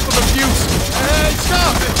this type of abuse. Hey,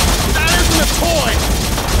 stop! That isn't a toy!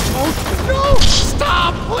 Oh, no!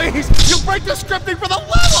 Stop, please! You'll break the scripting for the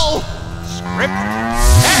level!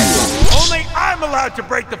 allowed to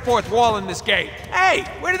break the fourth wall in this game. Hey,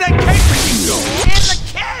 where did that cake machine go? And the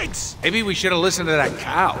kegs! Maybe we should have listened to that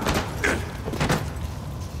cow.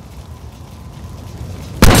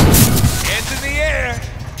 Hands in the air.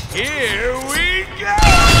 Here we go!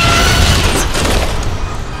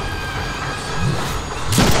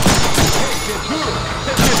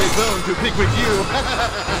 Bone to pick with you.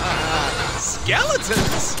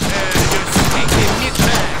 Skeletons?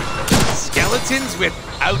 Skeletons with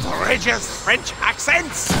outrageous French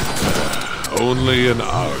accents? Only in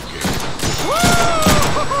our game.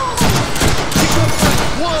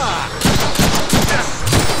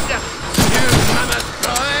 You mammoth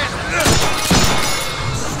boy!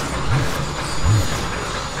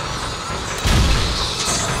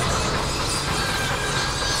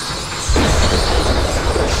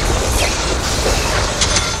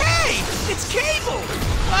 It's Cable!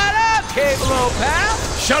 What up, Cable, old pal?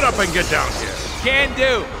 Shut up and get down here. Can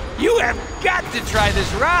do. You have got to try this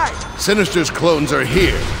ride. Sinister's clones are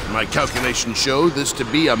here. My calculations show this to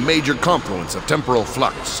be a major confluence of temporal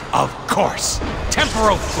flux. Of course.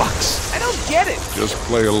 Temporal flux. I don't get it. Just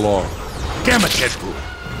play along. Damn it, Deadpool.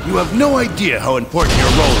 You have no idea how important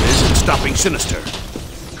your role is in stopping Sinister.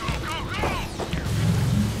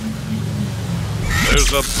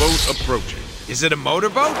 There's a boat approaching. Is it a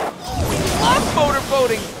motorboat? We love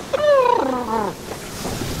motorboating.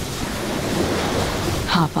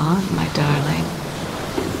 Hop on, my darling.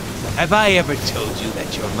 Have I ever told you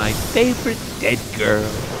that you're my favorite dead girl?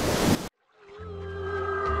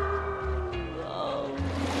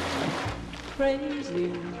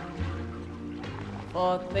 Crazy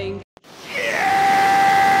for things.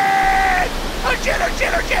 Yeah! Oh shit, oh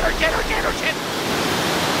shit, oh shit, oh shit, oh shit, oh shit!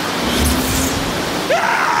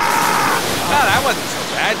 Ah! Oh, that wasn't so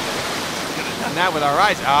bad. Could have done that with our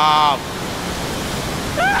eyes. Oh.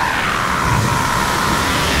 Ah!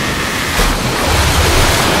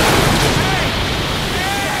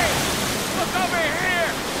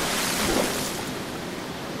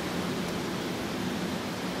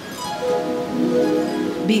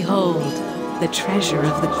 Behold, the treasure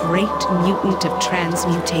of the great mutant of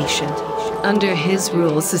transmutation. Under his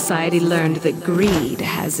rule, society learned that greed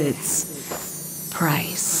has its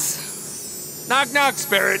price. Knock, knock,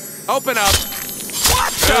 spirit. Open up.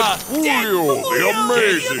 What Julio, the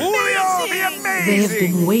amazing. Julio, the amazing. They have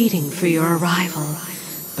been waiting for your arrival,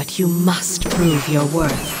 but you must prove your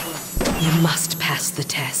worth. You must pass the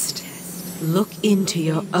test. Look into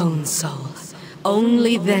your own soul.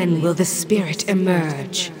 Only then will the spirit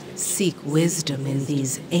emerge. Seek wisdom in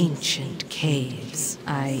these ancient caves.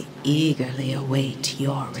 I eagerly await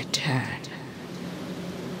your return.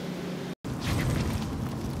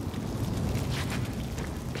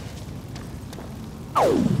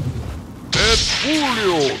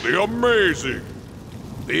 Deadpoolio, the amazing.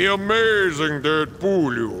 The amazing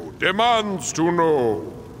Deadpoolio demands to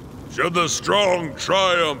know, should the strong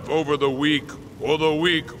triumph over the weak, or the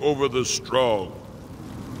weak over the strong?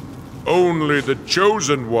 Only the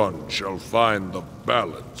chosen one shall find the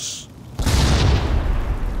balance.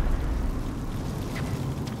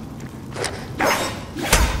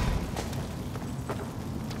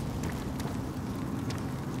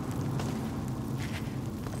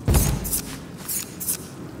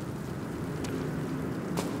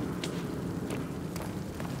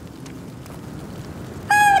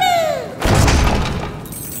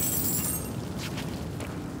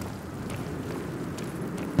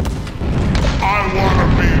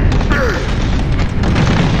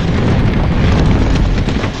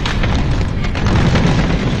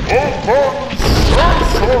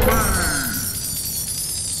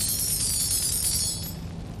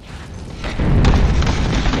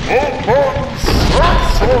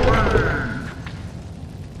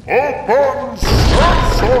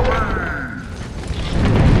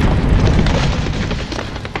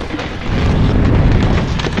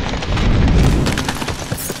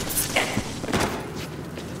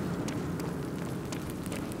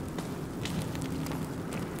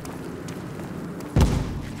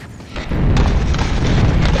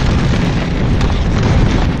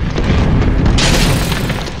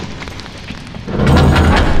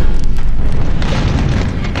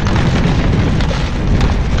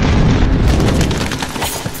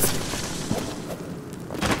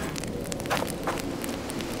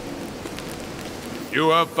 You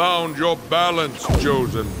have found your balance,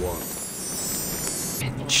 chosen one.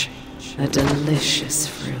 A delicious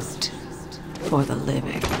fruit for the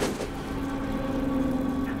living.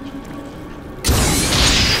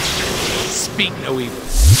 Speak no evil.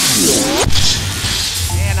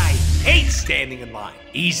 Man, I hate standing in line.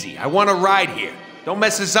 Easy, I want to ride here. Don't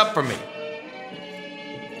mess this up for me.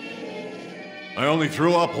 I only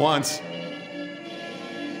threw up once.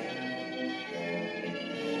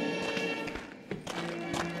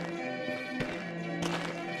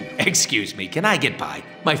 Excuse me, can I get by?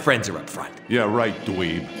 My friends are up front. Yeah, right,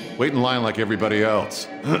 dweeb. Wait in line like everybody else.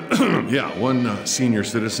 Yeah, one senior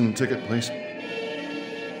citizen ticket, please.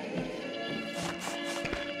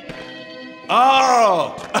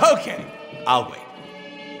 Oh, okay. I'll wait.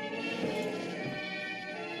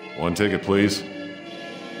 One ticket, please.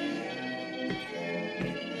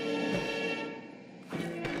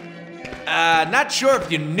 Not sure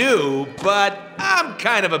if you knew, but I'm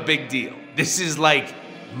kind of a big deal. This is like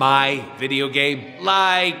my video game.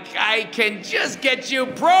 Like, I can just get you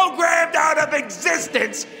programmed out of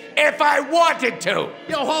existence if I wanted to.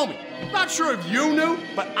 Yo, homie, not sure if you knew,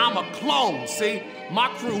 but I'm a clone, see? My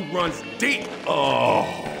crew runs deep. Oh,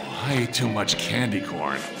 I ate too much candy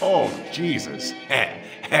corn. Oh, Jesus.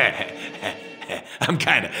 I'm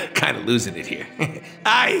kind of losing it here.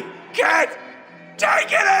 I can't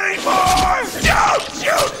take it anymore! Don't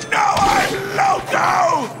you know I'm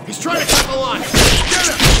loco? He's trying to cut the line. Get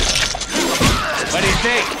him! What do you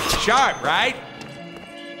think? Sharp, right?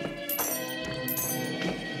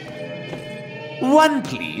 One,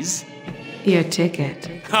 please. Your ticket.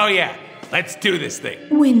 Oh, yeah. Let's do this thing.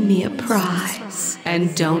 Win me a prize.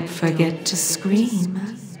 And don't forget to scream.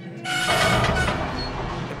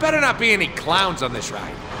 There better not be any clowns on this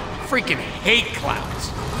ride. Freaking hate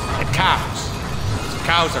clowns. And cows.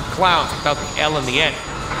 Cows are clowns without the L in the end.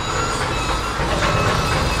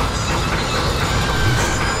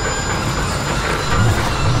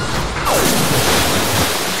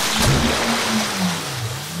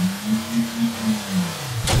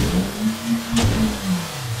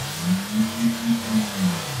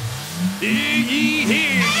 Hear ye,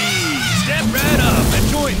 hear ye! Step right up and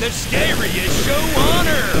join the scariest show on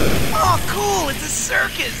earth! Oh, cool! It's a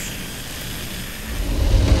circus!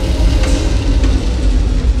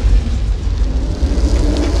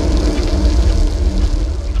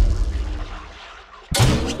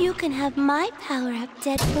 You can have my power-up,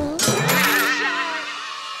 Deadpool.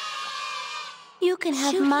 You can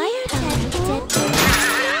have my power-up, Deadpool.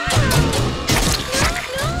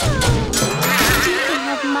 You can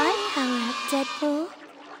have my power-up, Deadpool.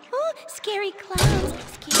 Oh, scary clowns.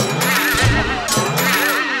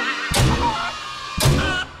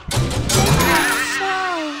 So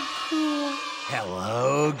cool.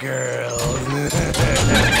 Hello, girls.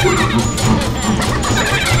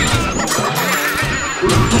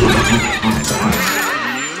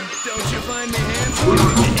 Don't you find me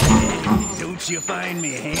handsome? Don't you find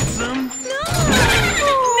me handsome? No!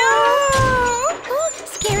 Oh,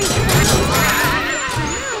 scary clowns.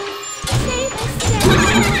 Save us, Deadpool.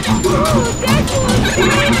 Oh, Deadpool,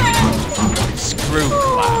 save us. Screw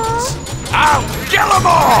clowns. I'll kill them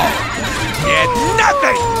all! Get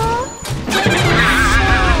nothing!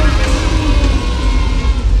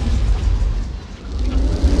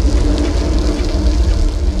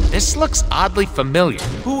 This looks oddly familiar.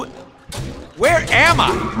 Where am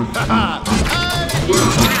I?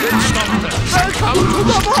 Welcome to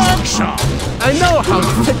the workshop! I know how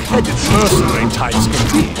thick-headed mercenary types can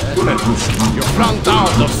be. You flunked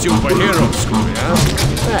out of superhero school, yeah?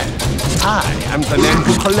 Well, I am the man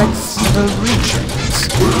who collects the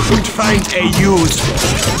regions. Should find a use for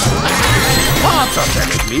them. Parts of them,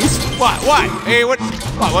 at least. What? Hey, what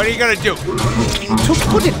are you gonna do? To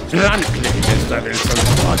put it bluntly, Mr. Wilson,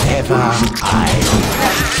 whatever I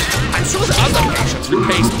want. I'm sure the other nations will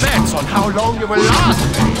place bets on how long you will last.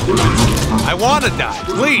 I wanna die.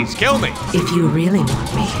 Please, kill me. If you really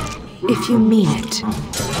want me, if you mean it,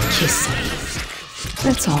 kiss me.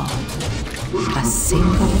 That's all. A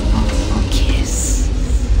single kiss.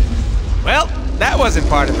 Well, that wasn't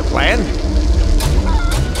part of the plan.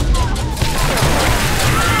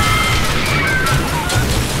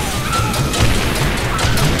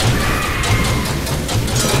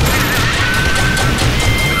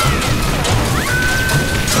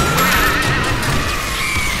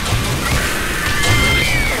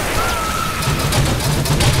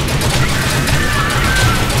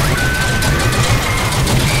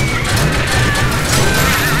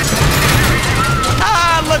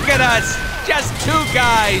 Look at us! Just two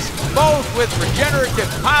guys, both with regenerative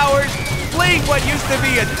powers, fleeing what used to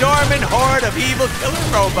be a dormant horde of evil killer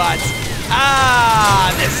robots.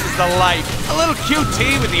 Ah, this is the life. A little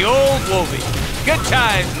QT with the old Wolvie. Good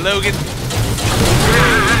times, Logan.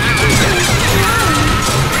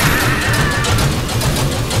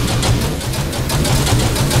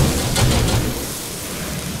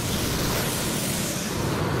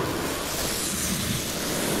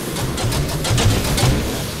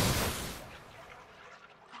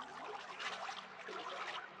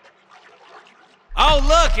 Oh,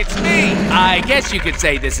 look, it's me! I guess you could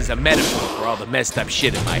say this is a metaphor for all the messed up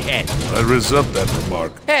shit in my head. I resent that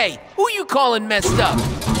remark. Hey, who you calling messed up?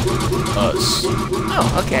 Us.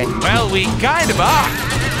 Oh, okay. Well, we kind of are.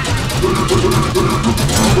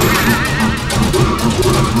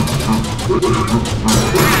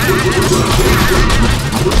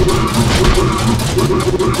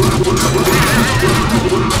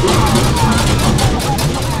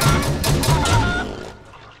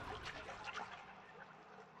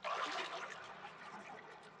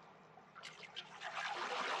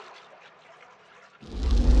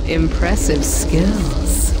 Impressive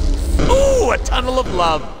skills. Ooh, a tunnel of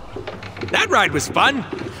love. That ride was fun,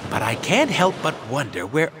 but I can't help but wonder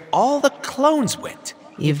where all the clones went.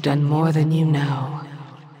 You've done more than you know.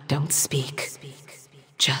 Don't speak.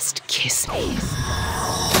 Just kiss me.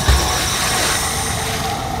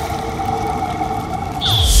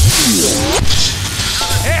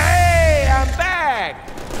 Hey, I'm back!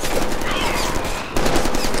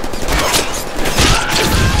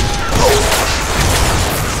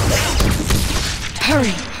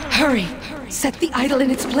 Hurry, hurry. Set the idol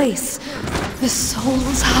in its place. The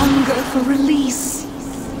soul's hunger for release.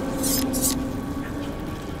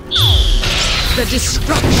 The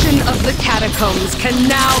destruction of the catacombs can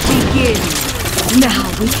now begin. Now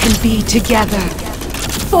we can be together.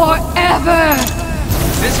 Forever!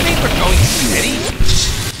 Does this mean we're going steady?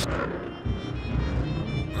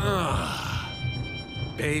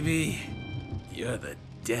 Baby, you're the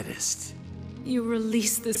deadest. You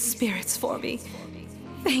release the spirits for me.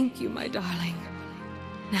 Thank you, my darling.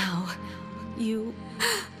 Now, you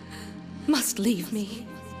must leave me.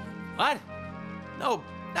 What? No,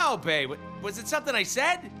 babe. Was it something I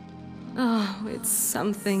said? Oh, it's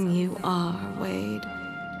something you are, Wade.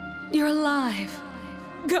 You're alive.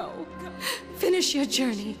 Go. Finish your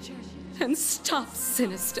journey. And stop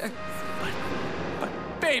Sinister. But,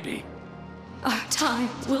 baby! Our time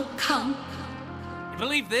will come. You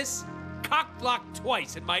believe this? Cock-blocked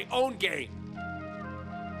twice in my own game.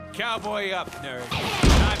 Cowboy up, nerd.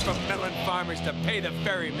 Time for melon farmers to pay the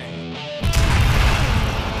ferryman.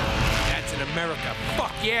 That's an America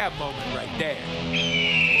fuck yeah moment right there.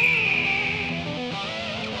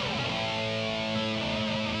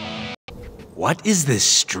 What is this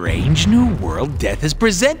strange new world Death has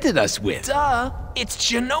presented us with? Duh, it's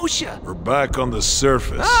Genosha. We're back on the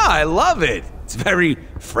surface. Ah, I love it. It's very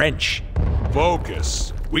French.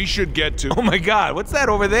 Focus. We should get to... Oh my god, what's that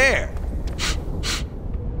over there?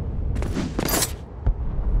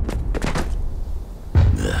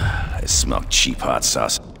 I smell cheap hot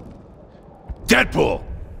sauce. Deadpool!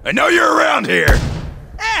 I know you're around here!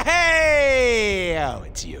 Hey! Oh,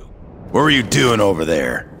 it's you. What were you doing over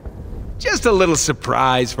there? Just a little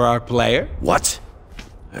surprise for our player. What?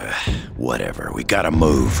 Whatever, we gotta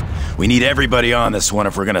move. We need everybody on this one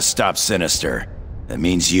if we're gonna stop Sinister. That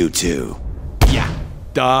means you too. Yeah,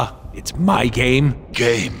 duh. It's my game.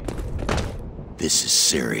 Game? This is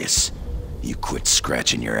serious. You quit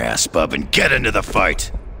scratching your ass, bub, and get into the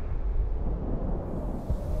fight!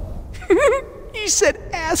 You said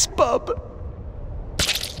ass bub.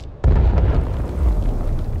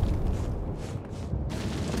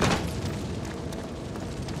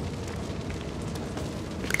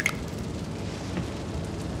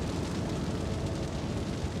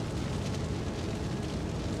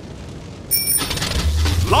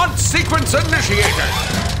 Launch sequence initiated!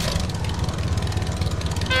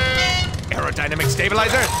 Aerodynamic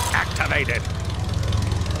stabilizer activated.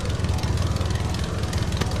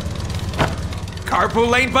 Carpool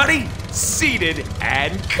lane buddy, seated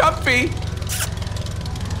and comfy.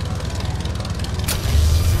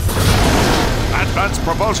 Advanced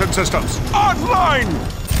propulsion systems online!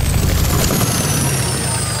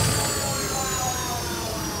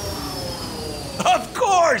 Of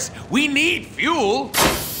course! We need fuel!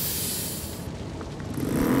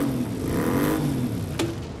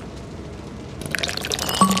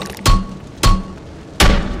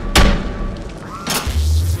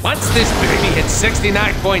 Once this baby hits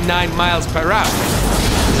 69.9 miles per hour.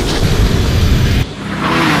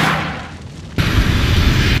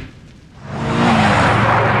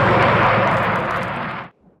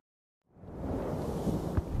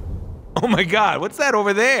 Oh my god, what's that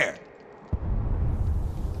over there?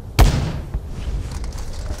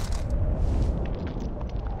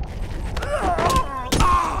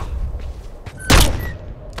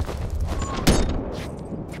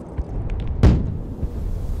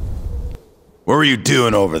 What were you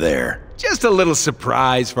doing over there? Just a little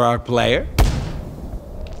surprise for our player.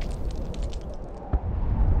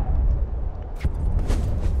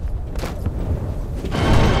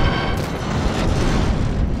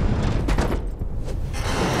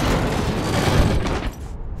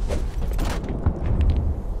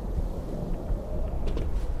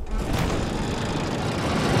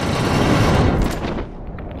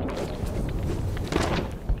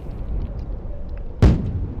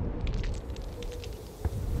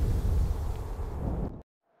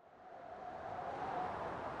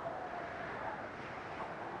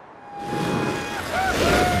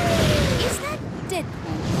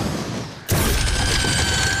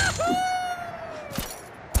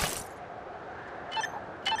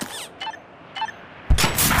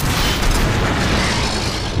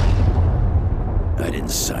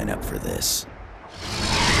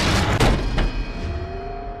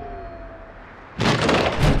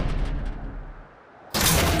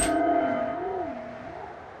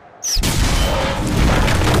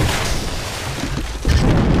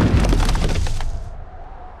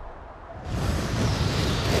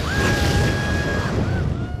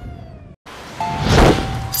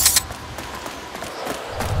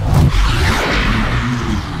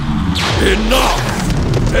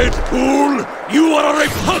 Deadpool, you are a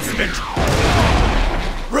repugnant,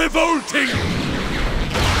 revolting,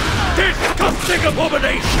 disgusting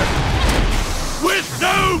abomination with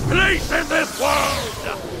no place in this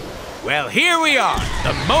world! Well, here we are,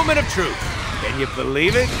 the moment of truth. Can you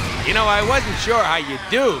believe it? You know, I wasn't sure how you'd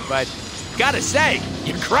do, but gotta say,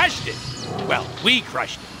 you crushed it. Well, we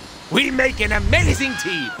crushed it. We make an amazing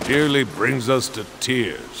team. Nearly brings us to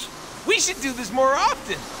tears. We should do this more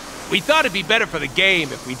often. We thought it'd be better for the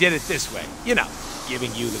game if we did it this way. You know,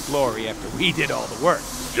 giving you the glory after we did all the work.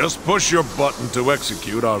 Just push your button to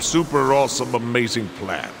execute our super awesome amazing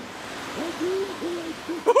plan.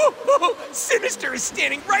 Sinister is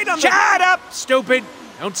standing right on the— Shut up, stupid!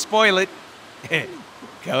 Don't spoil it.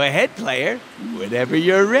 Go ahead, player. Whenever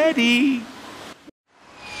you're ready.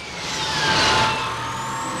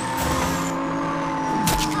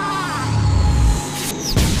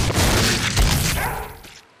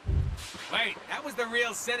 Wait, that was the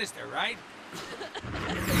real Sinister, right?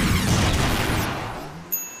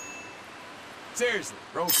 Seriously,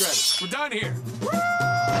 roll credits. We're done here.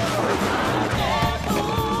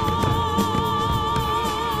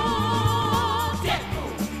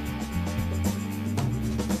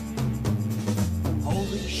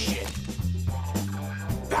 Holy shit.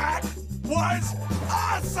 That was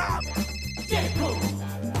awesome! Deadpool!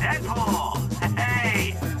 Deadpool!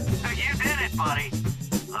 Hey! You did it, buddy.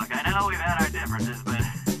 Look, I know we've had our differences,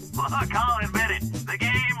 but look, I'll admit it. The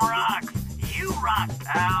game rocks. You rock,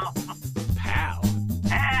 pal. Pal?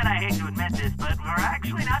 And I hate to admit this, but we're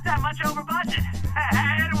actually not that much over budget.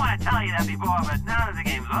 I didn't want to tell you that before, but now that the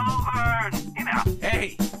game's over, and, you know.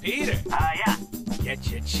 Hey, Peter. Yeah. Get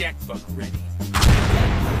your checkbook ready.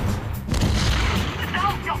 No,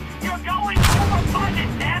 you're going over budget,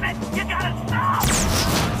 damn it! You gotta stop!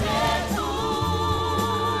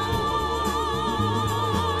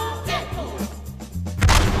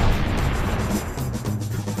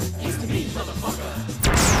 Used to be, motherfucker.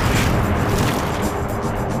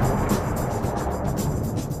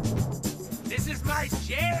 This is my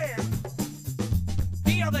jam!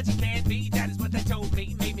 Be all that you can be, that is what they told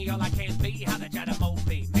me. Made me all I can be, how they try to mold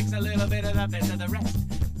me. Mix a little bit of the best of the rest.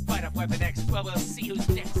 Fight off Weapon X, well, we'll see who's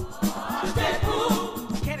next. Deadpool!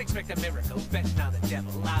 Can't expect a miracle, betting on the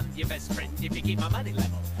devil. I'm your best friend if you keep my money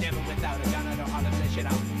level. Never without a gun, I know how to flesh it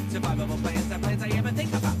out. Survivable plans, the plans I ever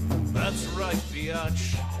think about. That's right,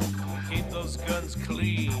 biatch. Keep those guns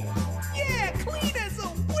clean. Yeah, clean as a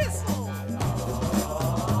whistle!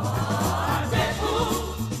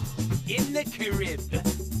 Deadpool! In the crib.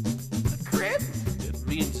 The crib? It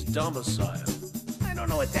means domicile. I don't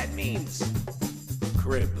know what that means.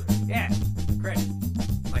 Crib. Yeah, crib.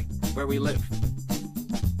 Like where we live.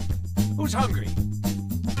 Who's hungry?